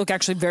 You make it look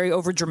actually very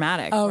over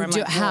dramatic. Oh,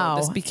 how?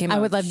 This became I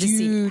would love to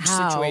see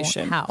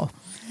situation. How?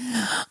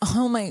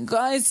 Oh my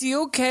God, is he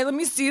okay? Let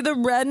me see the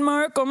red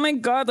mark. Oh my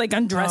God, like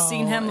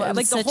undressing him.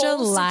 Like the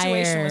whole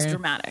situation was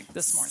dramatic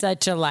this morning.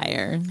 Such a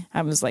liar.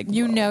 I was like,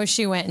 you know,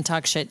 she went and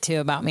talked shit too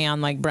about me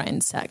on like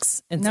Brian's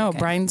sex.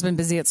 Brian's been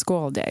busy at school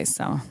all day,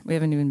 so we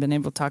haven't even been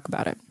able to talk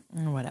about it.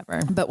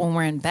 Whatever. But when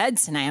we're in bed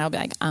tonight, I'll be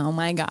like, oh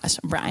my gosh,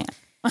 Brian.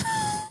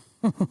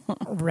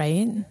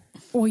 Right?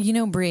 Well, you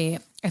know, Brie,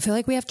 I feel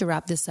like we have to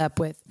wrap this up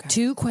with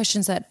two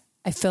questions that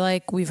I feel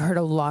like we've heard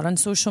a lot on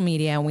social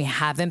media and we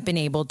haven't been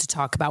able to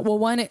talk about. Well,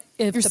 one,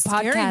 if the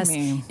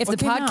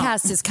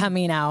podcast is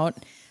coming out,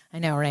 I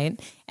know, right?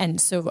 And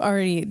so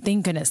already,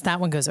 thank goodness, that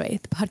one goes away.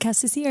 The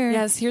podcast is here.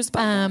 Yes, here's the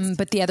podcast.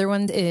 But the other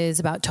one is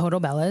about Total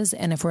Bellas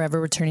and if we're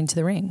ever returning to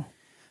the ring.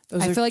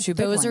 I feel like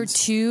those are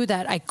two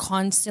that I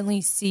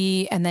constantly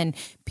see, and then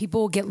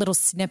people get little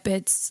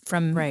snippets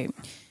from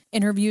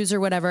interviews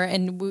or whatever,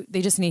 and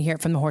they just need to hear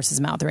it from the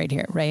horse's mouth right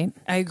here, right?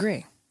 I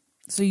agree.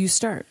 So you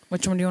start.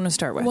 Which one do you want to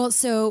start with? Well,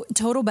 so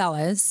Total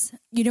Bellas,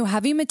 you know,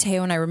 having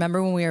Mateo, and I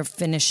remember when we were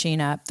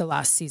finishing up the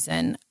last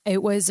season,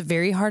 it was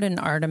very hard on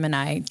Artem and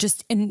I,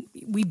 and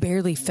we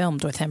barely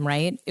filmed with him,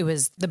 right? It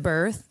was the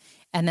birth.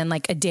 And then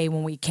like a day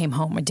when we came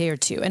home, a day or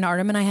two. And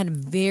Artem and I had a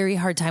very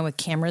hard time with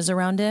cameras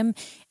around him.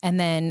 And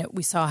then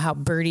we saw how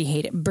Birdie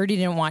hated. Birdie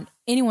didn't want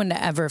anyone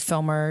to ever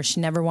film her. She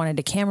never wanted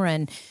a camera.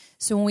 And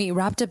so when we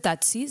wrapped up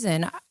that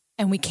season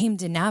and we came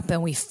to Napa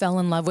and we fell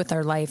in love with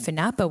our life in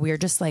Napa, we were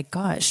just like,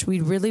 gosh, we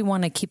really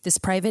want to keep this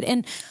private.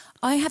 And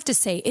I have to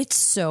say, it's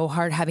so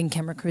hard having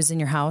camera crews in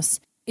your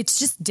house. it's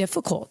just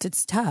difficult.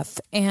 It's tough.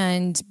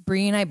 And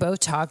Brie and I both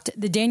talked.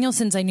 The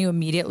Danielsons I knew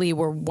immediately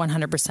were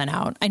 100%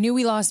 out. I knew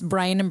we lost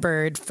Brian and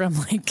Bird from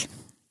like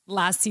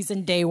last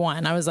season, day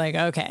one. I was like,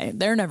 okay,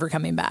 they're never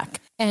coming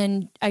back.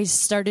 And I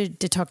started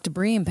to talk to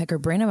Brie and pick her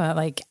brain about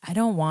like, I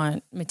don't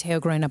want Mateo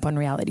growing up on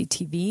reality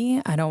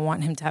TV. I don't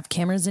want him to have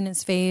cameras in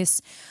his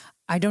face.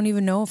 I don't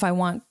even know if I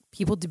want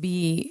people to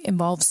be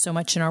involved so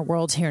much in our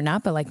world here in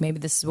Napa. Like maybe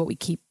this is what we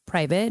keep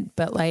private,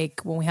 but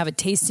like when we have a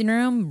tasting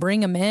room,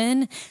 bring them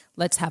in,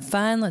 let's have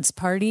fun, let's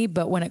party.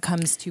 But when it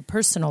comes to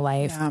personal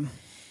life,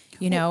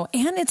 you know,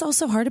 and it's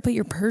also hard to put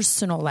your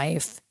personal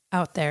life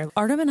out there.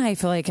 Artem and I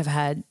feel like have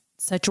had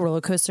such a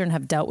roller coaster and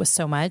have dealt with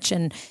so much.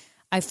 And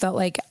I felt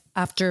like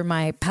after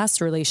my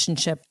past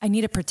relationship, I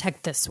need to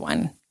protect this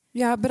one.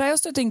 Yeah. But I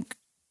also think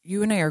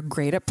you and I are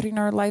great at putting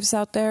our lives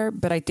out there,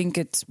 but I think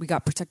we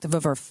got protective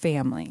of our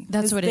family.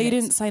 That's what it is. They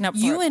didn't sign up for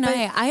you it. And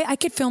I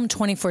could film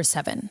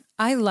 24/7.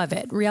 I love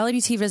it.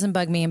 Reality TV doesn't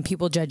bug me and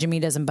people judging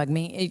me doesn't bug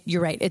me.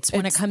 You're right. It's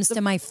when it comes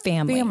to my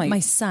family, my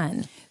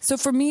son. So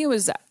for me,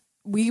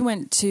 we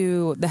went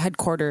to the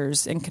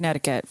headquarters in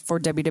Connecticut for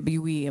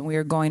WWE and we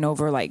were going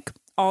over like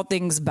all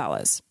things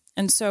Bellas.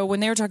 And so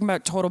when they were talking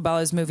about Total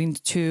Bellas moving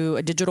to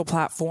a digital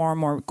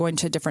platform or going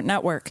to a different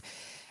network,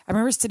 I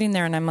remember sitting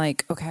there and I'm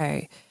like,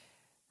 okay,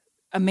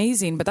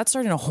 amazing, but that's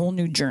starting a whole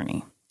new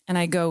journey. And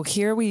I go,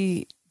 here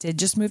we did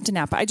just move to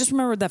Napa. I just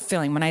remember that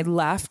feeling when I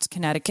left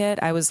Connecticut.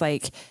 I was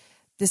like,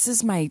 this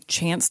is my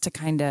chance to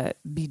kind of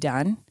be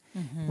done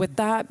with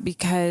that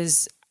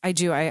because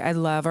I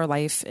love our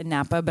life in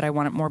Napa, but I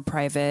want it more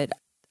private.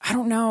 I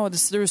don't know.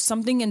 There was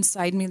something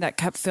inside me that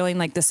kept feeling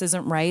like this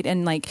isn't right.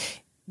 And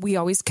like, we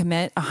always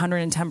commit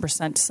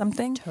 110% to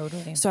something.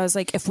 Totally. So I was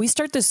like, if we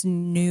start this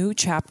new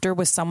chapter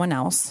with someone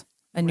else,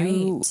 a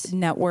new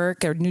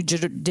network or new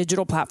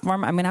digital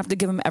platform, I'm going to have to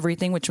give them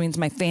everything, which means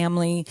my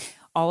family,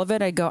 all of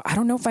it. I go, I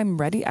don't know if I'm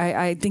ready.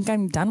 I think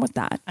I'm done with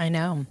that. I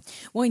know.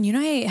 Well, and you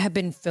and I have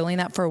been feeling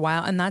that for a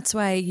while. And that's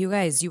why you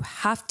guys, you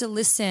have to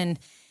listen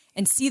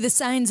and see the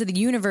signs of the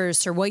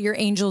universe or what your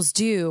angels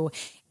do.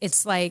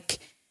 It's like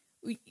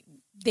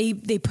they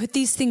put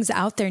these things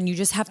out there and you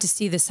just have to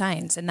see the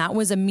signs. And that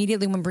was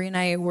immediately when Brie and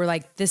I were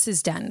like, this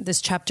is done. This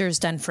chapter is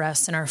done for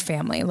us and our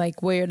family.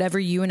 Like whatever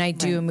you and I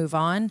do, move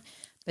on.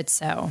 But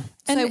so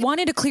I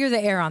wanted to clear the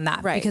air on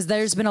that, because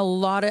there's been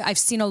I've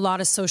seen a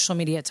lot of social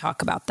media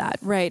talk about that.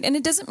 Right. And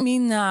it doesn't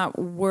mean that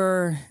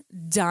we're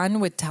done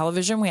with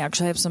television. We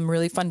actually have some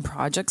really fun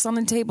projects on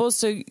the table.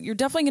 So you're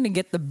definitely going to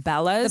get the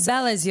Bellas. The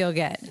Bellas you'll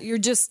get. You're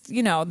just,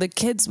 the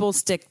kids will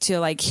stick to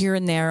like here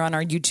and there on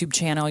our YouTube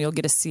channel. You'll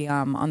get to see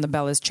them on the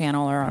Bellas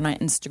channel or on our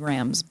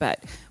Instagrams,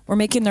 but we're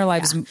making their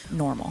lives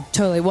normal.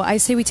 Totally. Well, I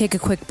say we take a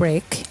quick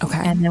break. Okay.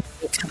 And then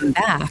when we come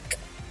back,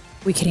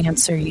 we can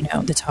answer,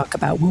 the talk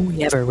about will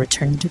we ever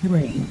return to the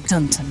ring?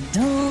 Dun, dun,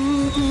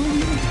 dun.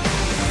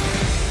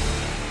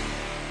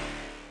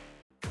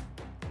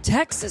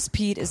 Texas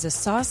Pete is a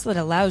sauce that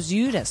allows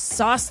you to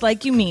sauce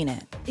like you mean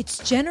it. It's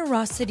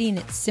generosity in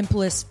its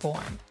simplest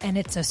form, and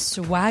it's a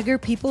swagger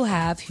people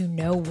have who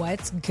know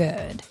what's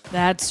good.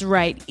 That's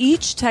right.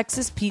 Each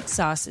Texas Pete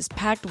sauce is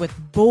packed with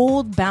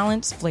bold,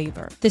 balanced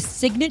flavor. The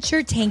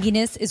signature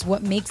tanginess is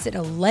what makes it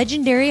a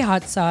legendary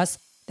hot sauce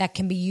that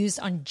can be used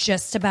on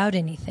just about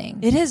anything.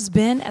 It has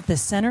been at the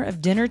center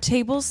of dinner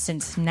tables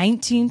since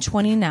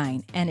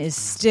 1929 and is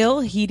still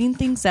heating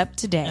things up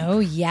today. Oh,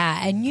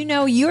 yeah. And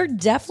you're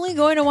definitely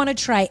going to want to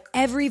try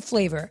every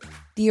flavor.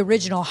 The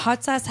original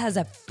hot sauce has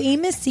a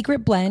famous secret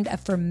blend of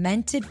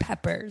fermented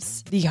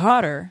peppers. The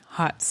hotter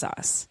hot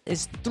sauce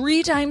is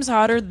 3 times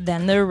hotter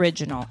than the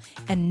original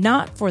and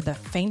not for the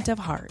faint of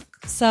heart.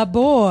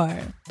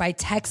 Sabor by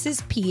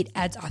Texas Pete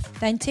adds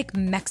authentic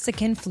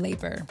Mexican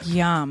flavor.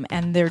 Yum.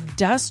 And their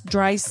dust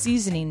dry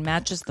seasoning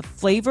matches the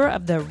flavor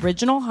of the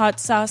original hot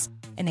sauce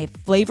in a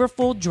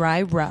flavorful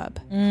dry rub.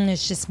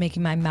 It's just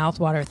making my mouth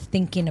water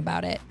thinking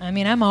about it. I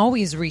mean, I'm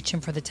always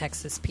reaching for the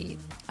Texas Pete.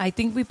 I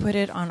think we put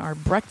it on our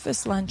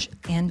breakfast, lunch,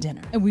 and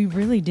dinner. We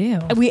really do.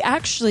 We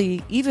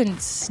actually even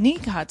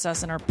sneak hot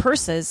sauce in our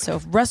purses, so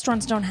if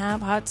restaurants don't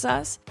have hot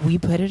sauce, we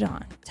put it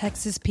on.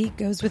 Texas Pete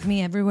goes with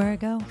me everywhere I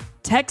go.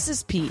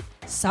 Texas Pete,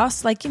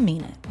 sauce like you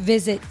mean it.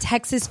 Visit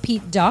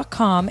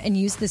TexasPete.com and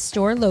use the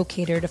store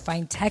locator to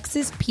find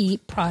Texas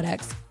Pete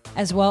products,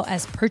 as well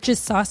as purchase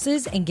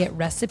sauces and get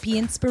recipe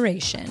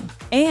inspiration.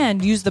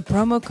 And use the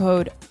promo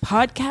code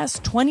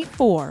podcast24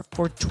 for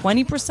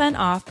 20%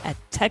 off at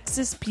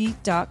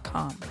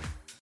TexasPete.com.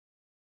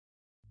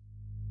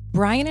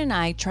 Brian and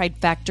I tried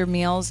Factor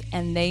meals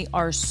and they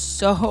are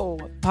so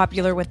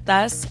popular with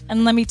us.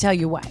 And let me tell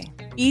you why.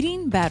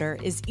 Eating better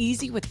is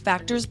easy with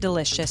Factor's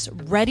delicious,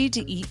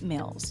 ready-to-eat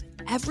meals.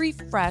 Every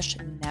fresh,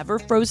 never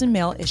frozen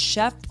meal is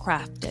chef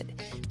crafted,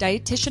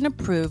 dietitian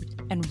approved,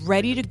 and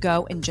ready to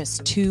go in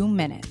just 2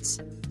 minutes.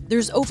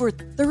 There's over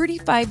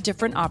 35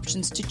 different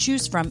options to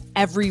choose from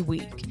every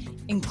week,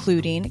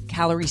 including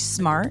Calorie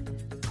Smart,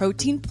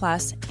 Protein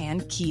Plus,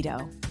 and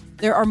Keto.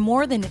 There are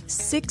more than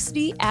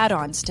 60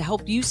 add-ons to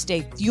help you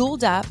stay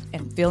fueled up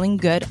and feeling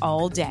good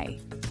all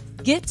day.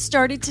 Get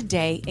started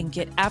today and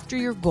get after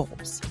your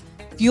goals.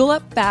 Fuel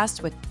up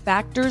fast with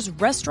Factor's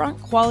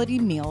restaurant-quality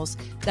meals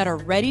that are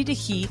ready to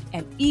heat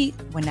and eat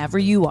whenever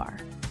you are.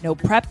 No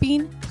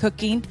prepping,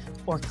 cooking,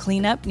 or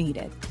cleanup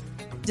needed.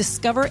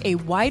 Discover a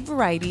wide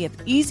variety of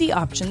easy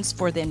options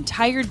for the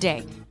entire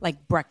day,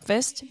 like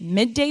breakfast,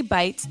 midday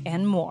bites,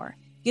 and more.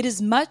 Get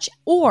as much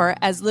or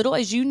as little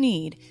as you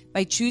need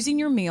by choosing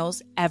your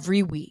meals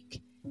every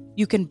week.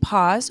 You can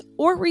pause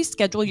or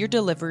reschedule your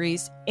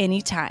deliveries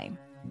anytime.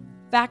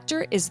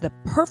 Factor is the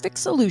perfect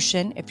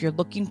solution if you're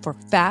looking for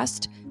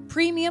fast,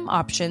 premium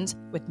options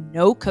with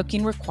no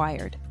cooking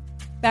required.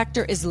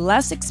 Factor is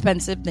less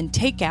expensive than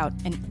takeout,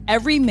 and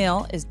every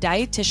meal is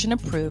dietitian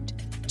approved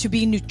to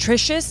be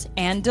nutritious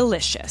and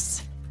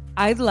delicious.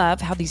 I love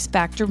how these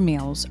Factor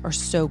meals are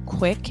so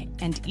quick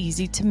and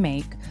easy to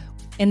make.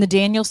 In the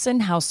Danielson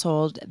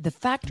household, the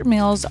Factor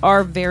meals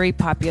are very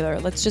popular.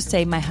 Let's just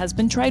say my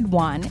husband tried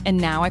one, and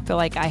now I feel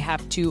like I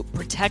have to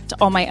protect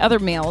all my other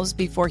meals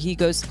before he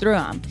goes through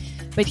them.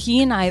 But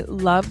he and I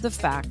love the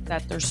fact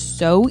that they're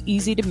so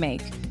easy to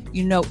make.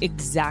 You know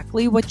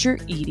exactly what you're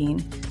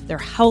eating. They're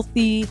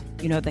healthy,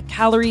 you know the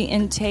calorie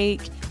intake,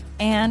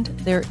 and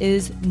there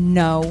is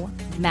no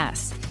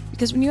mess.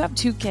 Because when you have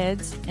 2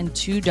 kids and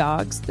 2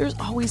 dogs, there's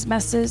always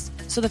messes.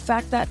 So the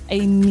fact that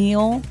a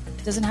meal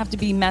doesn't have to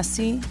be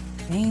messy,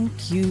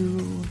 thank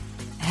you.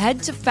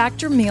 Head to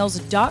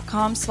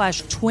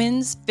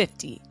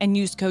factormeals.com/twins50 and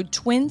use code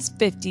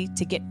twins50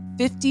 to get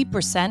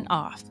 50%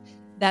 off.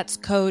 That's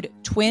code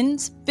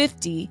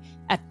twins50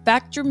 at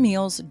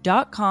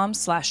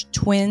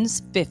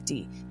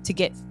factormeals.com/twins50 to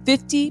get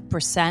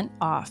 50%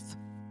 off.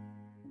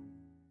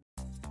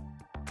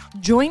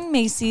 Join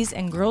Macy's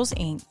and Girls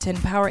Inc. to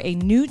empower a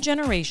new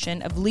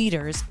generation of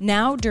leaders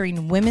now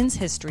during Women's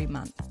History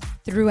Month.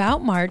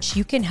 Throughout March,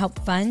 you can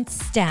help fund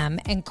STEM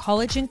and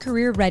college and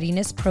career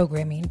readiness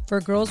programming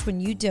for girls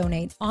when you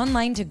donate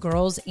online to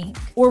Girls Inc.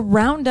 Or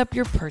round up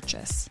your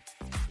purchase.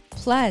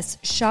 Plus,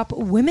 shop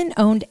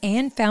women-owned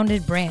and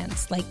founded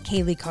brands like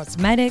Kaylee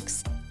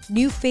Cosmetics,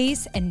 New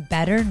Face, and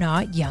Better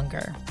Not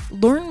Younger.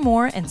 Learn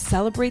more and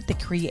celebrate the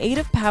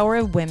creative power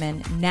of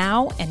women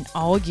now and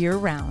all year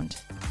round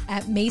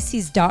at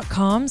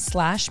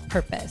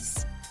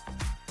Macy's.com/purpose.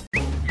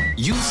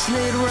 You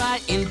slid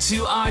right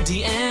into our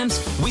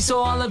DMs. We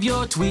saw all of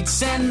your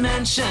tweets and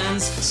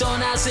mentions. So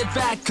now sit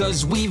back,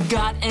 cause we've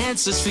got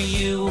answers for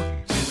you.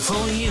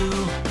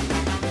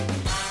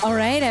 All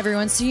right,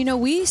 everyone. So,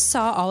 we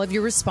saw all of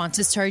your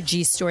responses to our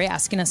G story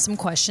asking us some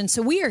questions.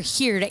 So we are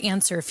here to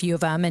answer a few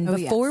of them. And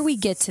before we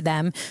get to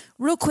them,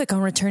 real quick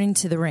on returning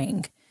to the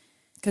ring.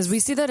 Because we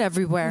see that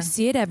everywhere. We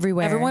see it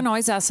everywhere. Everyone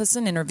always asks us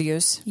in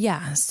interviews.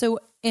 Yeah. So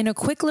in a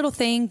quick little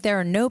thing, there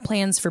are no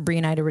plans for Brie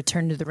and I to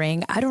return to the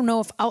ring. I don't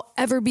know if I'll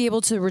ever be able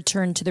to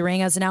return to the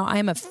ring. As of now, I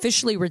am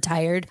officially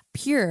retired,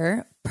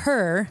 per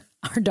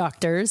our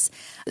doctors.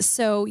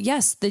 So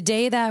yes, the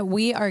day that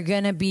we are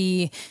going to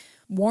be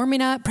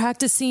warming up,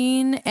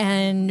 practicing,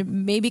 and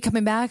maybe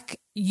coming back,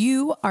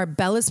 you, our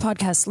Bella's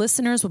podcast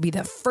listeners, will be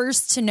the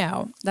first to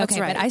know. That's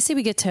right. But I say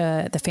we get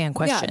to the fan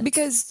question. Yeah,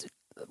 because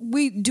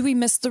we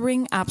miss the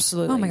ring?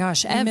 Absolutely. Oh my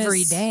gosh,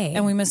 every day.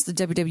 And we miss the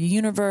WWE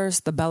Universe,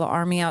 the Bella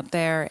Army out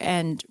there,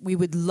 and we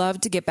would love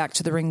to get back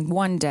to the ring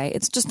one day.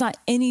 It's just not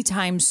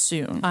anytime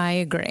soon. I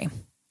agree.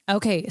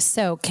 Okay,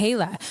 so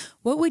Kayla,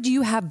 what would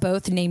you have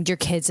both named your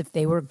kids if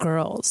they were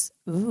girls?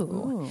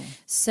 Ooh.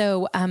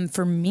 So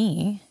for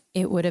me,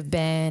 it would have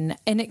been,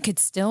 and it could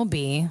still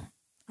be,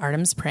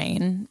 Artem's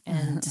praying,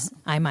 and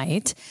I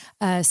might,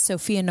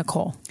 Sophia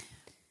Nicole.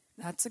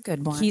 That's a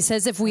good one. He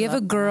says if we have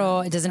a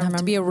girl, it doesn't have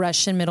to be a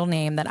Russian middle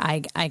name, that I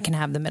can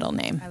have the middle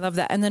name. I love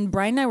that. And then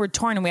Brian and I were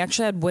torn, and we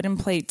actually had wooden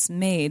plates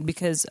made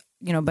because,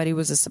 Buddy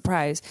was a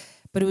surprise,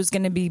 but it was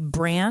going to be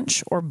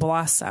Branch or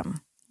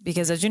Blossom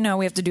because, as you know,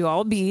 we have to do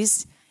all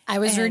B's. I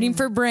was rooting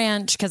for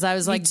Branch because I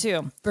was like,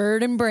 too.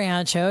 Bird and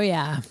Branch. Oh,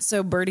 yeah.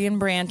 So Birdie and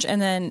Branch.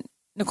 And then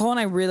Nicole and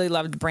I really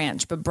loved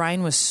Branch, but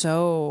Brian was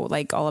so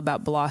all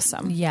about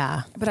Blossom.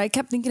 Yeah. But I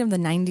kept thinking of the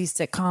 90s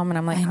sitcom, and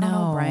I'm like, I don't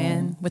know,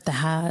 Brian. With the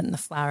hat and the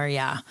flower,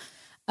 yeah.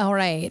 All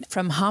right.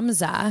 From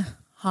Hamza.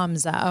 Oh,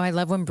 I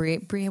love when Bria,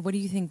 what do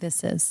you think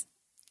this is?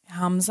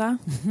 Hamza?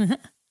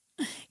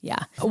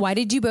 Yeah. Why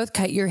did you both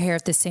cut your hair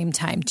at the same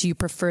time? Do you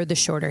prefer the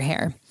shorter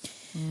hair?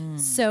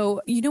 So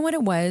you know what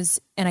it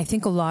was? And I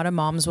think a lot of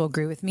moms will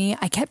agree with me.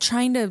 I kept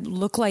trying to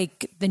look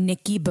like the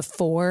Nikki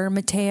before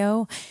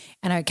Mateo,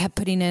 and I kept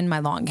putting in my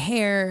long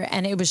hair,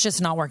 and it was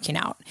just not working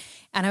out.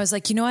 And I was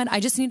like, you know what? I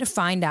just need to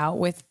find out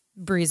with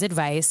Brie's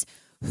advice,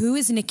 who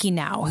is Nikki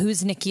now?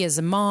 Who's Nikki as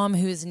a mom?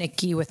 Who is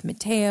Nikki with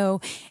Mateo?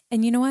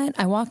 And you know what?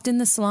 I walked in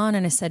the salon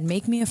and I said,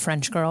 make me a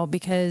French girl,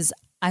 because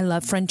I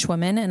love French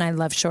women and I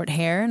love short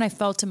hair. And I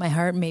felt in my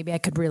heart, maybe I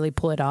could really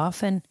pull it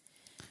off. And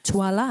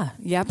voila.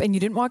 Yep. And you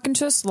didn't walk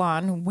into a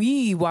salon.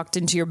 We walked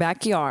into your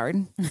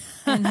backyard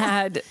and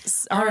had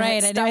all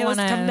right, I don't want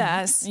to come to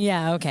us.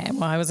 Yeah. Okay.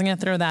 Well, I wasn't going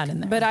to throw that in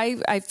there. But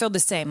I feel the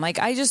same. I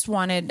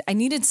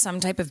needed some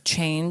type of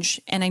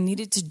change, and I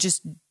needed to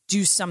just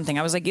do something.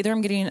 I was like, either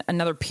I'm getting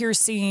another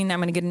piercing, I'm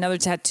going to get another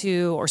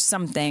tattoo or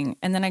something.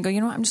 And then I go,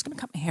 you know what? I'm just going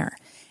to cut my hair.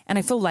 and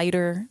I feel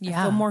lighter.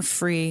 I feel more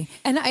free.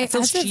 And I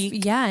feel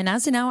chic. And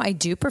as of now, I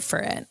do prefer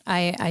it.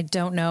 I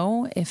don't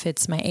know if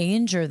it's my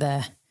age or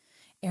the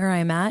era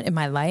I'm at in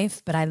my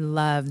life, but I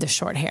love the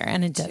short hair,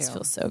 and it does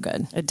feel so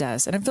good. It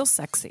does. And it feels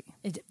sexy.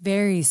 It's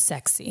very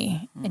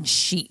sexy and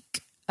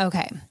chic.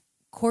 Okay.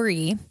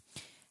 Corey,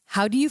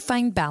 how do you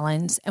find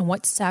balance, and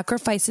what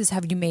sacrifices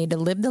have you made to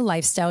live the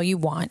lifestyle you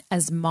want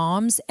as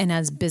moms and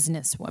as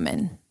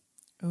businesswomen?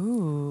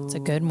 Ooh, it's a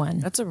good one.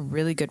 That's a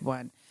really good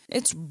one.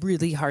 It's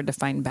really hard to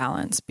find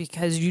balance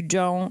because you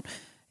don't,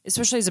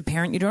 especially as a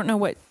parent, you don't know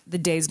what the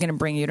day is going to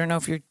bring. You don't know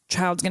if your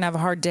child's going to have a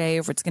hard day,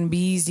 or if it's going to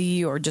be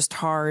easy or just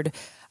hard.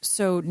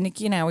 So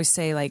Nikki and I always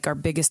say, like, our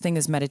biggest thing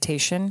is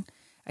meditation.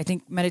 I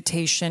think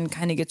meditation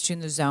kind of gets you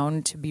in the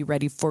zone to be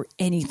ready for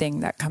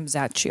anything that comes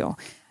at you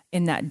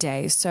in that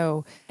day.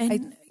 So,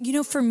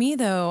 for me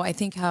though, I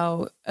think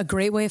how a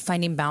great way of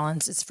finding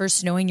balance is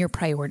first knowing your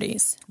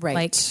priorities. Right.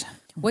 Like,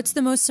 what's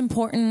the most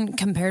important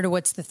compared to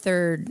what's the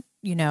third,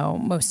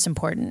 most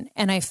important.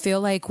 And I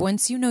feel like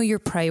once you know your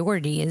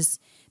priorities,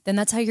 then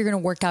that's how you're going to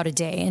work out a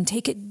day, and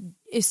take it,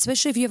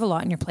 especially if you have a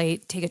lot on your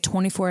plate, take it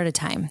 24 at a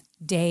time,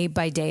 day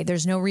by day.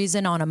 There's no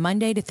reason on a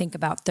Monday to think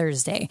about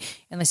Thursday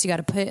unless you got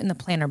to put it in the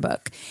planner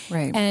book.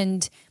 Right.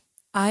 And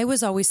I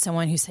was always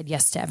someone who said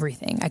yes to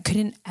everything. I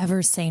couldn't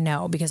ever say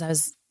no because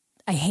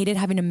I hated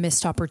having a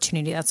missed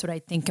opportunity. That's what I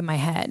think in my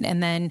head.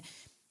 And then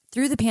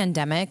through the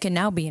pandemic and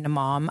now being a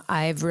mom,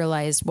 I've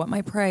realized what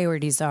my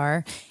priorities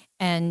are,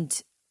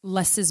 and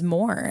less is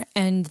more.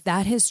 And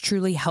that has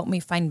truly helped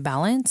me find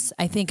balance.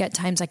 I think at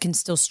times I can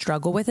still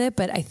struggle with it,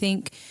 but I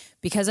think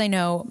because I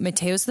know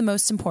Mateo's the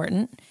most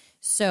important.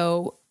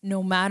 So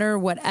no matter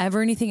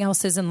whatever anything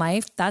else is in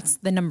life, that's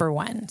the number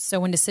one. So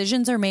when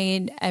decisions are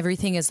made,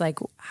 everything is like,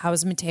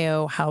 how's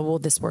Mateo? How will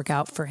this work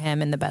out for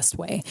him in the best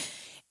way?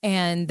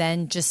 And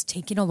then just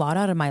taking a lot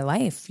out of my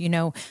life.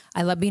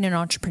 I love being an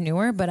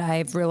entrepreneur, but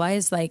I've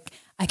realized like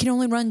I can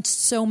only run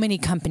so many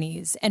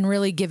companies and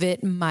really give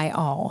it my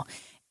all.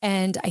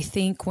 And I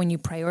think when you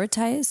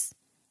prioritize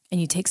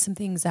and you take some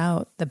things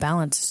out, the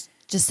balance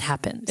just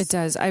happens. It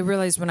does. I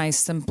realized when I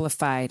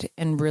simplified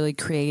and really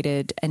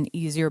created an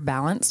easier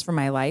balance for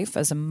my life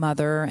as a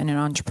mother and an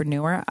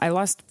entrepreneur, I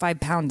lost 5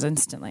 pounds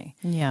instantly.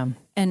 Yeah.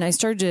 And I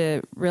started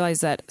to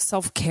realize that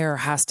self-care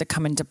has to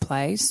come into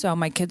play. So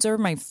my kids are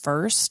my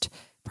first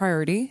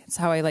priority. It's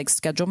how I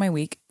schedule my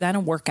week, then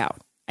a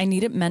workout. I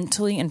need it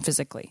mentally and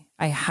physically.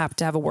 I have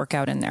to have a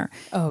workout in there.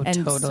 Oh,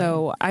 and totally.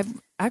 So I've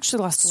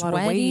actually lost a lot of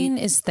weight. Sweating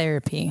is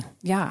therapy.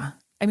 Yeah.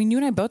 I mean, you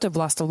and I both have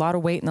lost a lot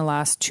of weight in the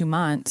last 2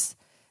 months,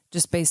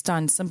 just based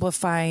on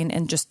simplifying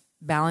and just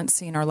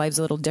balancing our lives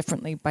a little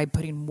differently by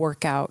putting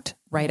workout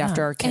right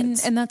after our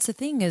kids. And that's the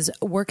thing, is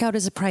workout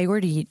is a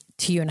priority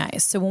to you and I.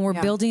 So when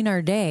we're building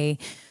our day,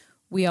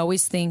 we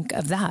always think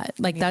of that.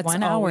 Like that's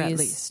 1 hour always, at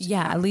least.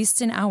 Yeah, at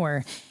least an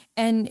hour.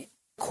 And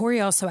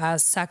Corey also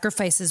asks,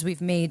 sacrifices we've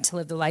made to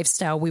live the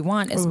lifestyle we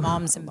want as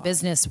moms and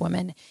business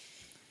women.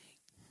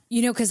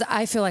 Because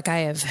I feel like I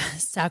have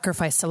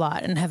sacrificed a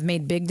lot and have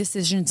made big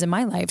decisions in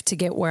my life to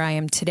get where I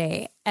am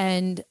today.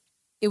 And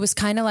it was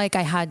kind of like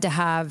I had to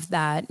have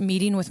that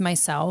meeting with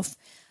myself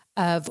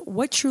of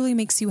what truly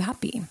makes you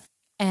happy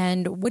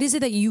and what is it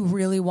that you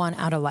really want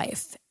out of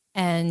life.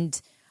 And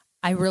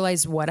I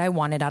realized what I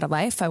wanted out of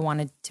life. I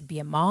wanted to be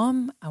a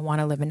mom. I want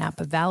to live in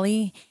Napa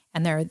Valley.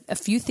 And there are a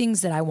few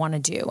things that I want to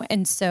do.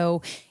 And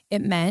so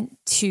it meant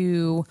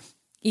to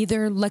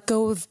either let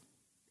go of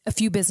a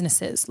few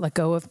businesses, let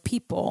go of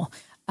people,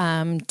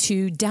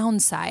 to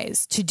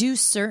downsize, to do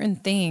certain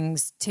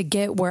things to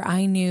get where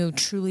I knew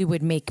truly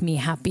would make me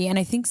happy. And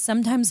I think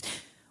sometimes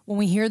when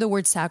we hear the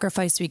word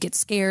sacrifice, we get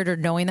scared, or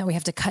knowing that we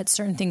have to cut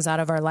certain things out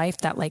of our life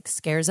that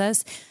scares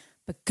us.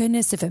 But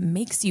goodness, if it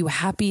makes you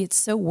happy, it's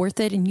so worth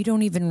it. And you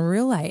don't even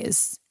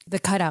realize the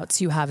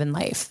cutouts you have in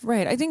life.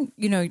 Right. I think,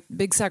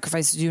 big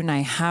sacrifices you and I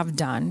have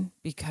done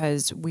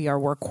because we are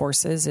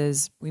workhorses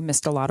is we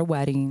missed a lot of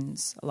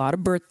weddings, a lot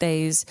of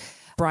birthdays.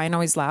 Brian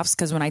always laughs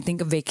because when I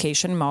think of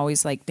vacation, I'm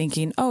always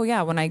thinking, oh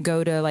yeah, when I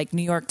go to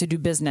New York to do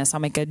business, I'll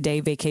make a day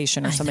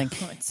vacation or something.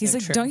 He's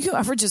like, don't you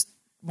ever just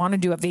want to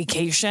do a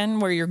vacation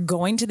where you're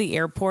going to the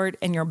airport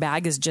and your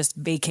bag is just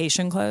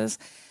vacation clothes?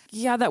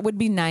 Yeah, that would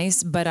be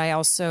nice, but I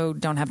also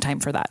don't have time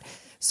for that.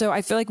 So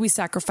I feel like we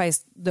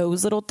sacrifice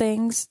those little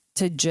things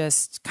to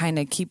just kind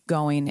of keep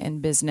going in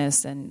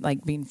business and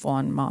being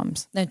full-on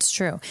moms. That's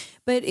true.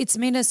 But it's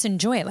made us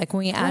enjoy it. When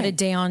we add a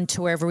day on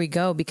to wherever we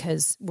go,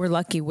 because we're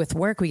lucky with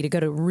work, we get to go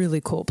to really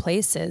cool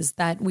places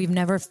that we've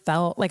never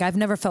felt I've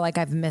never felt like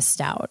I've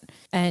missed out.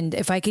 And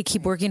if I could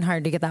keep working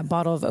hard to get that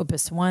bottle of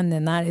Opus One,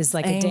 then that is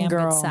a damn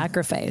good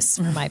sacrifice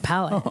for my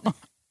palate.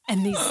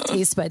 And these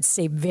taste buds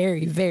stay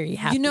very, very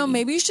happy.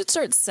 Maybe you should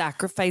start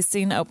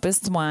sacrificing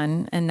Opus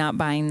One and not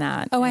buying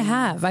that. Oh, I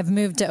have. I've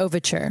moved to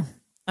Overture.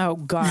 Oh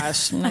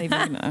gosh, not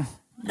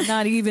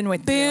even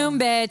with Boom,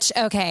 bitch.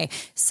 Okay.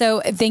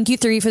 So thank you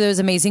 3 for those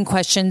amazing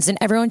questions. And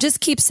everyone just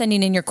keep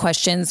sending in your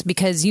questions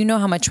because you know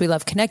how much we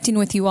love connecting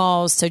with you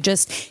all. So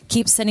just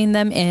keep sending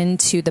them in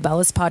to the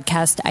Bellas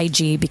Podcast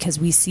IG because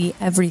we see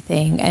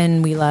everything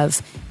and we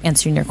love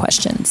answering your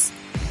questions.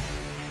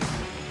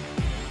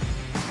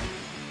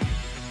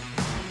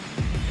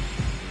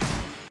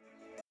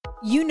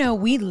 You know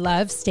we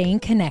love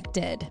staying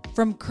connected.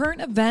 From current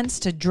events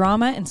to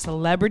drama and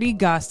celebrity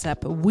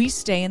gossip, we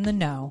stay in the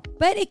know.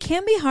 But it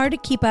can be hard to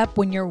keep up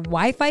when your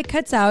Wi-Fi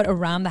cuts out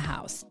around the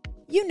house.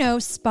 You know,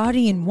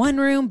 spotty in one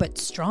room but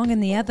strong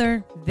in the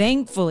other.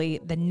 Thankfully,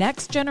 the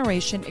next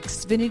generation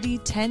Xfinity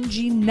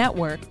 10G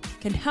network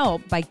can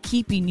help by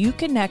keeping you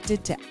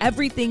connected to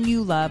everything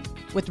you love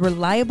with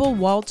reliable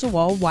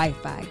wall-to-wall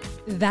Wi-Fi.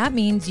 That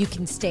means you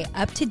can stay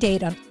up to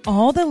date on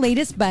all the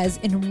latest buzz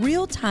in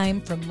real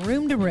time from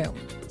room to room.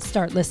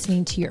 Start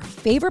listening to your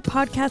favorite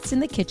podcasts in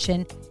the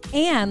kitchen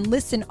and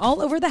listen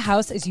all over the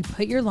house as you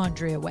put your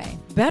laundry away.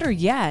 Better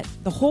yet,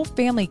 the whole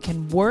family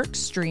can work,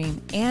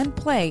 stream, and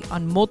play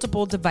on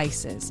multiple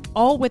devices,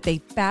 all with a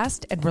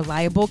fast and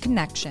reliable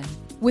connection.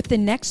 With the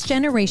next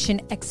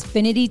generation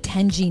Xfinity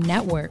 10G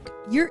network,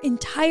 your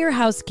entire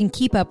house can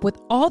keep up with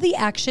all the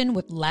action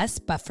with less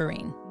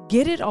buffering.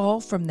 Get it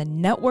all from the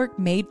network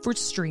made for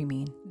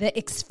streaming. The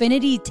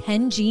Xfinity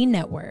 10G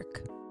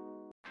network.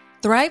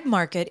 Thrive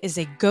Market is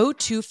a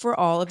go-to for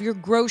all of your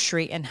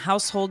grocery and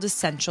household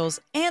essentials,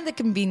 and the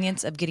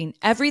convenience of getting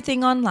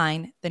everything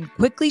online, then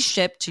quickly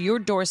shipped to your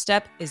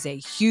doorstep is a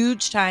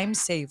huge time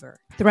saver.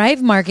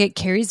 Thrive Market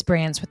carries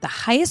brands with the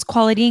highest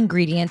quality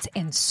ingredients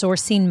and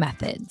sourcing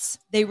methods.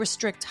 They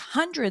restrict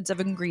hundreds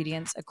of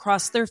ingredients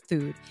across their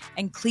food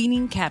and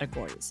cleaning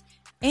categories,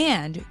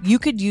 and you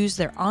could use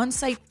their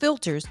on-site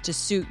filters to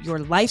suit your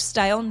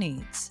lifestyle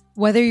needs.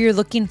 Whether you're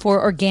looking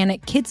for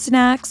organic kid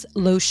snacks,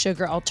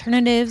 low-sugar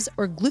alternatives,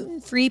 or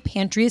gluten-free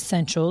pantry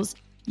essentials,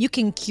 you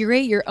can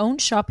curate your own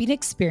shopping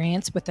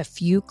experience with a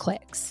few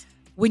clicks.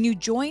 When you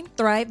join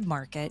Thrive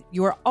Market,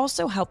 you are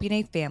also helping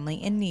a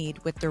family in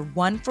need with their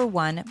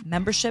 1-for-1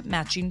 membership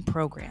matching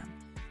program.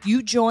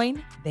 You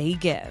join, they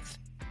give.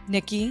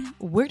 Nikki,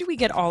 where do we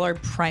get all our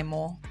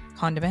primal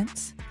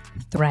condiments?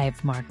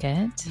 Thrive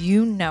Market.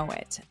 You know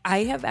it.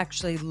 I have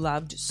actually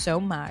loved so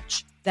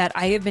much that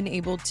I have been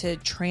able to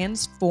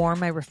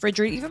transform my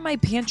refrigerator, even my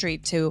pantry,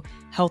 to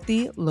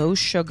healthy,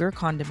 low-sugar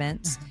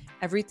condiments.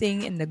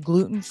 Everything in the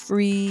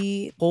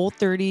gluten-free,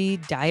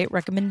 Whole30 diet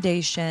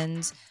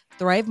recommendations.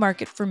 Thrive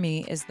Market for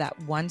me is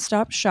that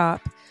one-stop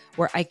shop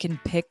where I can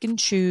pick and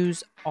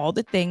choose all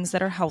the things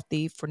that are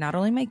healthy for not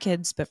only my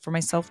kids, but for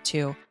myself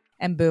too.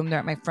 And boom, they're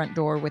at my front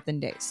door within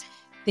days.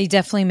 They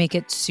definitely make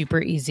it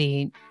super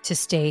easy to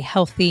stay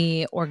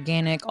healthy,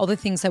 organic, all the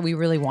things that we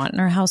really want in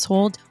our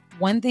household.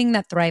 One thing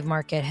that Thrive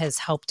Market has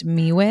helped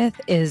me with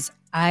is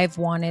I've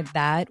wanted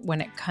that when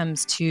it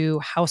comes to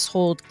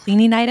household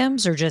cleaning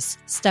items or just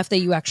stuff that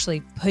you actually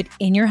put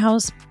in your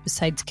house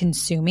besides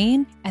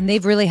consuming. And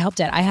they've really helped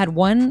it. I had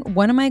one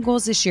of my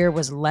goals this year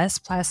was less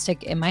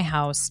plastic in my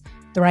house.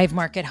 Thrive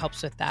Market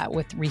helps with that,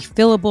 with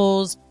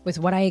refillables, with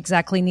what I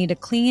exactly need to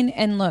clean.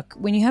 And look,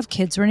 when you have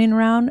kids running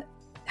around,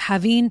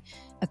 having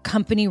a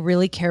company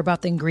really care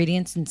about the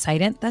ingredients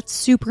inside it, that's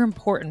super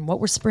important. What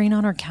we're spraying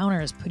on our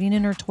counters, putting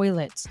in our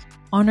toilets,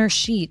 on our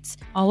sheets,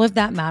 all of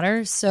that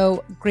matters.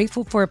 So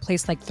grateful for a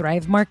place like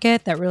Thrive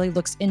Market that really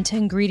looks into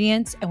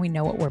ingredients and we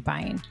know what we're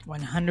buying.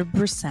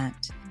 100%.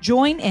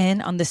 Join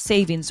in on the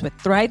savings with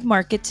Thrive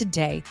Market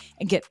today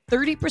and get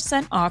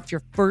 30% off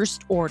your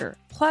first order,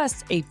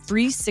 plus a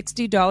free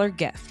 $60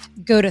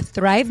 gift. Go to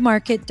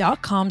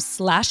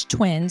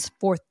thrivemarket.com/twins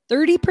for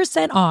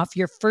 30% off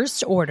your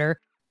first order,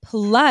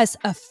 plus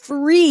a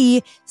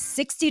free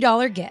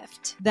 $60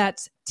 gift.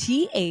 That's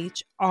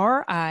THRIVE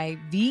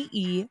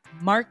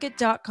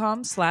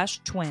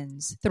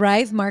market.com/twins.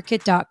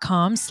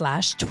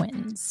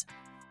 thrivemarket.com/twins.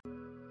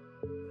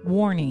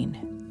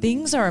 Warning,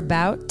 things are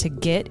about to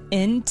get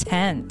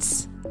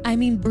intense. I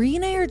mean, Brie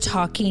and I are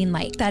talking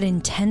like that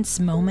intense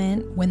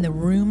moment when the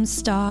room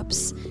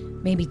stops,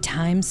 maybe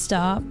time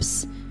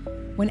stops,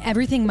 when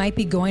everything might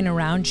be going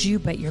around you,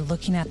 but you're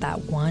looking at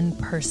that one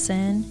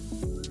person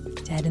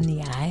dead in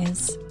the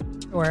eyes,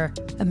 or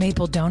a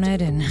maple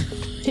donut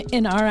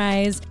in our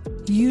eyes.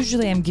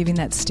 Usually I'm giving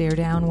that stare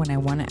down when I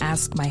want to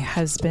ask my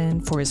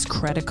husband for his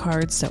credit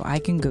card so I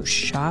can go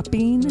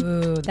shopping.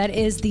 Ooh, that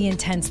is the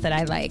intense that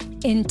I like.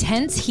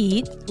 Intense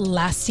heat,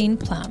 lasting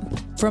plump.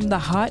 From the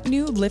hot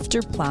new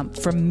Lifter Plump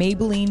from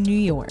Maybelline, New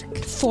York.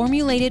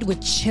 Formulated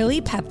with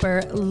chili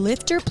pepper,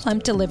 Lifter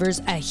Plump delivers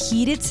a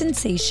heated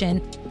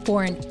sensation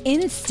for an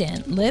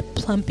instant lip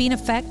plumping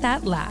effect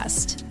that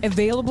lasts.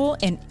 Available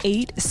in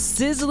 8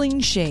 sizzling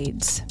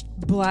shades: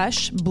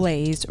 Blush,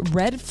 Blaze,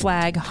 Red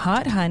Flag,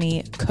 Hot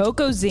Honey,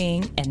 Cocoa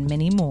Zing, and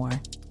many more.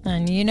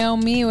 And you know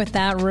me with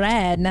that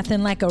red,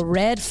 nothing like a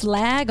red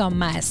flag on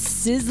my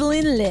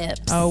sizzling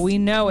lips. Oh, we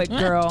know it,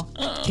 girl.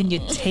 Can you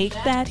take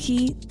that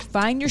heat?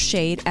 Find your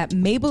shade at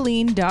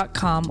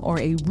Maybelline.com or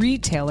a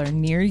retailer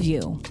near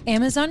you.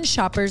 Amazon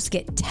shoppers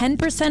get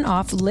 10%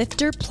 off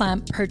Lifter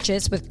Plump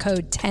purchase with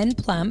code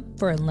 10PLUMP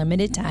for a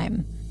limited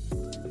time.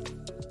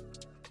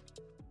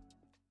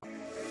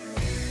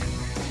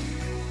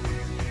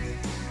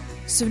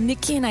 So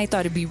Nikki and I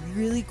thought it'd be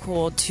really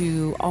cool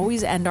to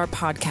always end our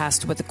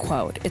podcast with a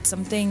quote. It's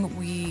something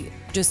we're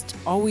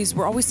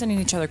always sending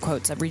each other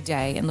quotes every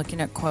day and looking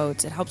at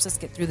quotes. It helps us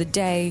get through the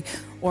day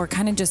or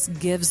kind of just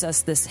gives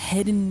us this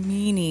hidden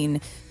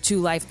meaning to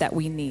life that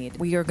we need.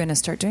 We are going to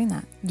start doing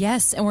that.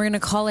 Yes, and we're going to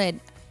call it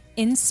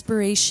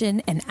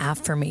inspiration and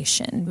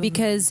affirmation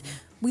because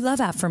we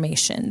love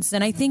affirmations.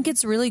 And I think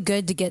it's really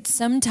good to get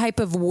some type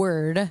of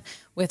word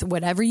with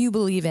whatever you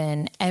believe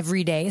in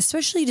every day,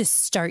 especially to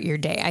start your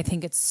day. I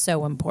think it's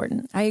so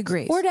important. I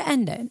agree. Or to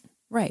end it.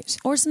 Right.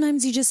 Or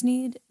sometimes you just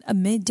need a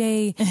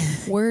midday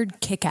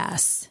word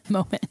kick-ass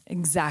moment.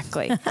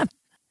 Exactly.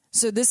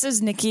 So this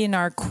is Nikki and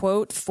our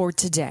quote for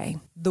today.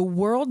 The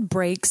world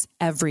breaks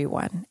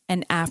everyone,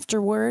 and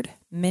afterward,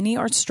 many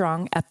are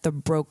strong at the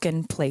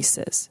broken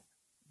places.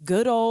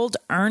 Good old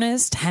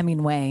Ernest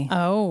Hemingway.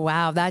 Oh,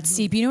 wow. That's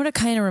deep. You know what it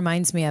kind of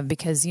reminds me of,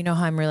 because you know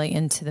how I'm really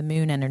into the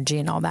moon energy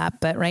and all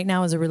that. But right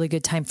now is a really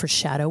good time for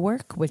shadow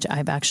work, which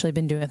I've actually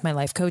been doing with my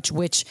life coach,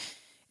 which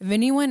if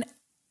anyone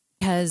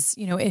has,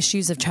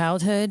 issues of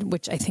childhood,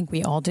 which I think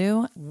we all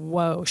do.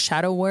 Whoa,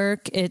 shadow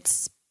work.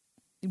 It's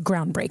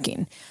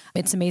groundbreaking.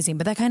 It's amazing.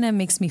 But that kind of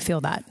makes me feel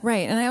that.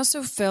 Right. And I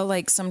also feel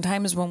like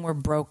sometimes when we're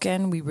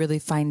broken, we really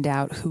find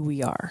out who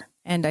we are.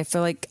 And I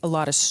feel like a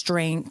lot of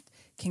strength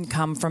can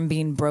come from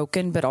being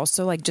broken, but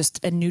also like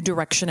just a new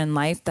direction in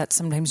life that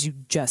sometimes you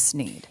just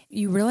need.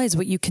 You realize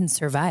what you can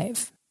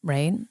survive,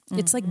 right? Mm-hmm.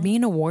 It's like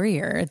being a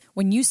warrior.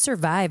 When you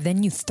survive,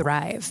 then you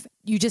thrive.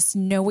 You just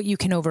know what you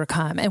can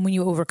overcome. And when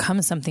you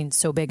overcome something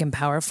so big and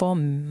powerful,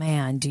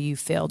 man, do you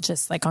feel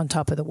just like on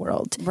top of the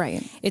world.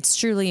 Right. It's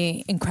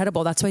truly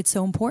incredible. That's why it's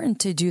so important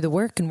to do the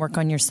work and work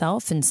on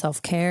yourself and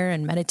self-care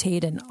and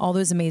meditate and all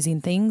those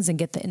amazing things and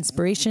get the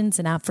inspirations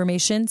and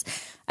affirmations.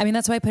 I mean,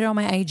 that's why I put it on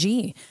my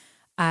IG.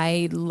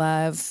 I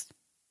love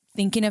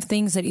thinking of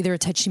things that either are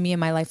touching me in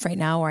my life right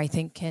now or I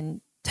think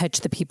can touch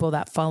the people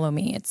that follow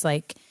me. It's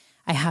like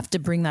I have to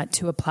bring that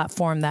to a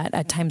platform that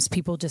at times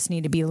people just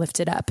need to be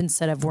lifted up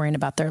instead of worrying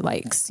about their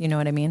likes. You know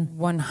what I mean?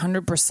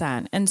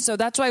 100%. And so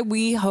that's why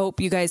we hope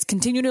you guys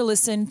continue to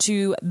listen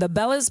to the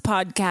Bellas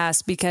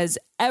podcast, because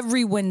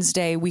every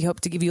Wednesday we hope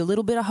to give you a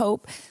little bit of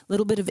hope, a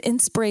little bit of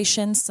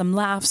inspiration, some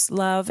laughs,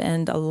 love,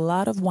 and a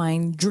lot of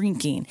wine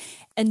drinking.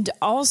 And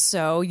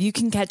also, you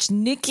can catch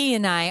Nikki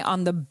and I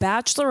on The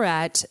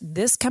Bachelorette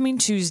this coming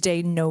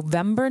Tuesday,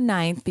 November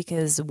 9th,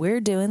 because we're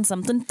doing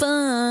something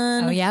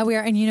fun. Oh, yeah, we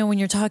are. And, when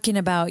you're talking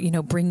about,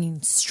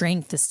 bringing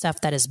strength to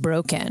stuff that is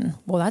broken,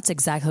 well, that's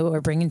exactly what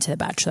we're bringing to The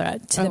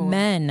Bachelorette, to the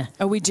men.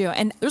 Oh, we do.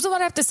 And there's a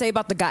lot I have to say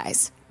about the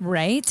guys.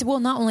 Right?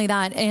 Well, not only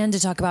that, and to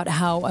talk about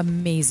how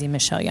amazing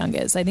Michelle Young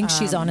is. I think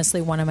she's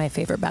honestly one of my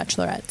favorite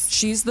bachelorettes.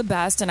 She's the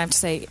best. And I have to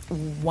say,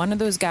 one of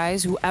those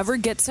guys, whoever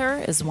gets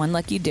her is one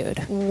lucky dude.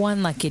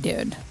 One lucky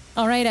dude.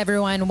 All right,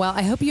 everyone. Well,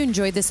 I hope you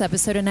enjoyed this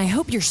episode, and I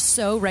hope you're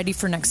so ready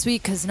for next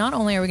week, because not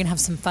only are we going to have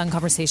some fun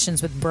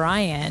conversations with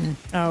Brian.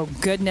 Oh,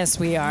 goodness,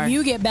 we are.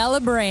 You get Bella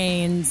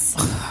brains.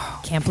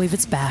 Can't believe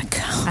it's back.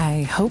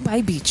 I hope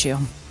I beat you.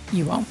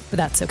 You won't, but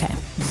that's okay.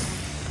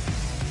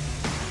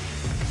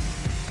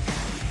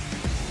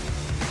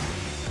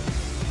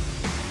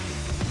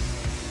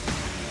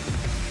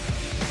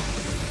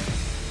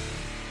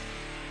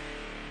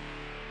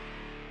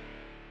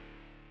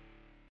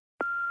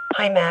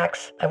 Hi,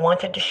 Max. I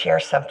wanted to share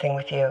something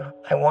with you.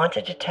 I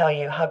wanted to tell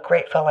you how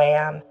grateful I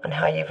am and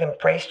how you've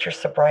embraced your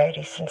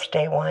sobriety since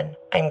day one.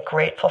 I'm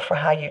grateful for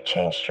how you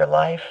changed your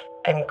life.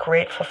 I'm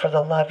grateful for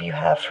the love you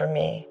have for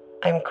me.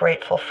 I'm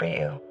grateful for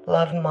you.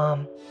 Love,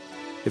 Mom.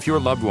 If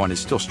your loved one is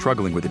still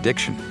struggling with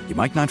addiction, you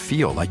might not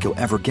feel like you'll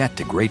ever get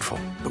to grateful,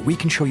 but we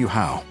can show you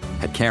how.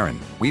 At Caron,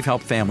 we've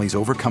helped families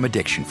overcome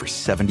addiction for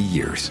 70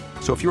 years.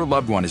 So if your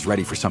loved one is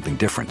ready for something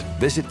different,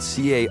 visit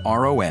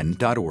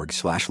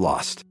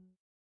caron.org/lost.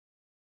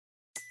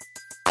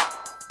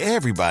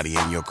 Everybody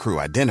in your crew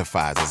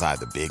identifies as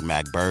either Big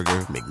Mac Burger,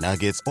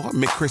 McNuggets, or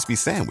McCrispy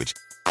Sandwich.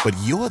 But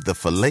you're the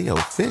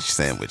Filet-O-Fish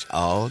Sandwich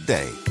all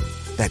day.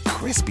 That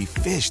crispy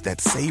fish, that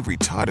savory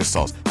tartar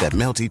sauce, that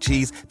melty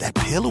cheese, that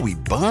pillowy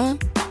bun.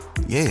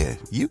 Yeah,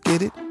 you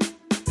get it.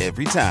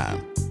 Every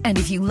time. And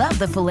if you love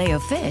the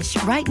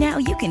Filet-O-Fish, right now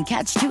you can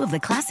catch two of the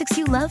classics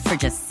you love for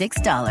just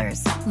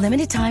 $6.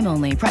 Limited time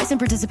only. Price and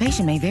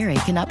participation may vary.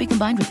 Cannot be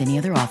combined with any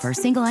other offer.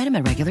 Single item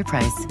at regular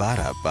price.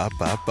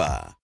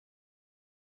 Ba-da-ba-ba-ba.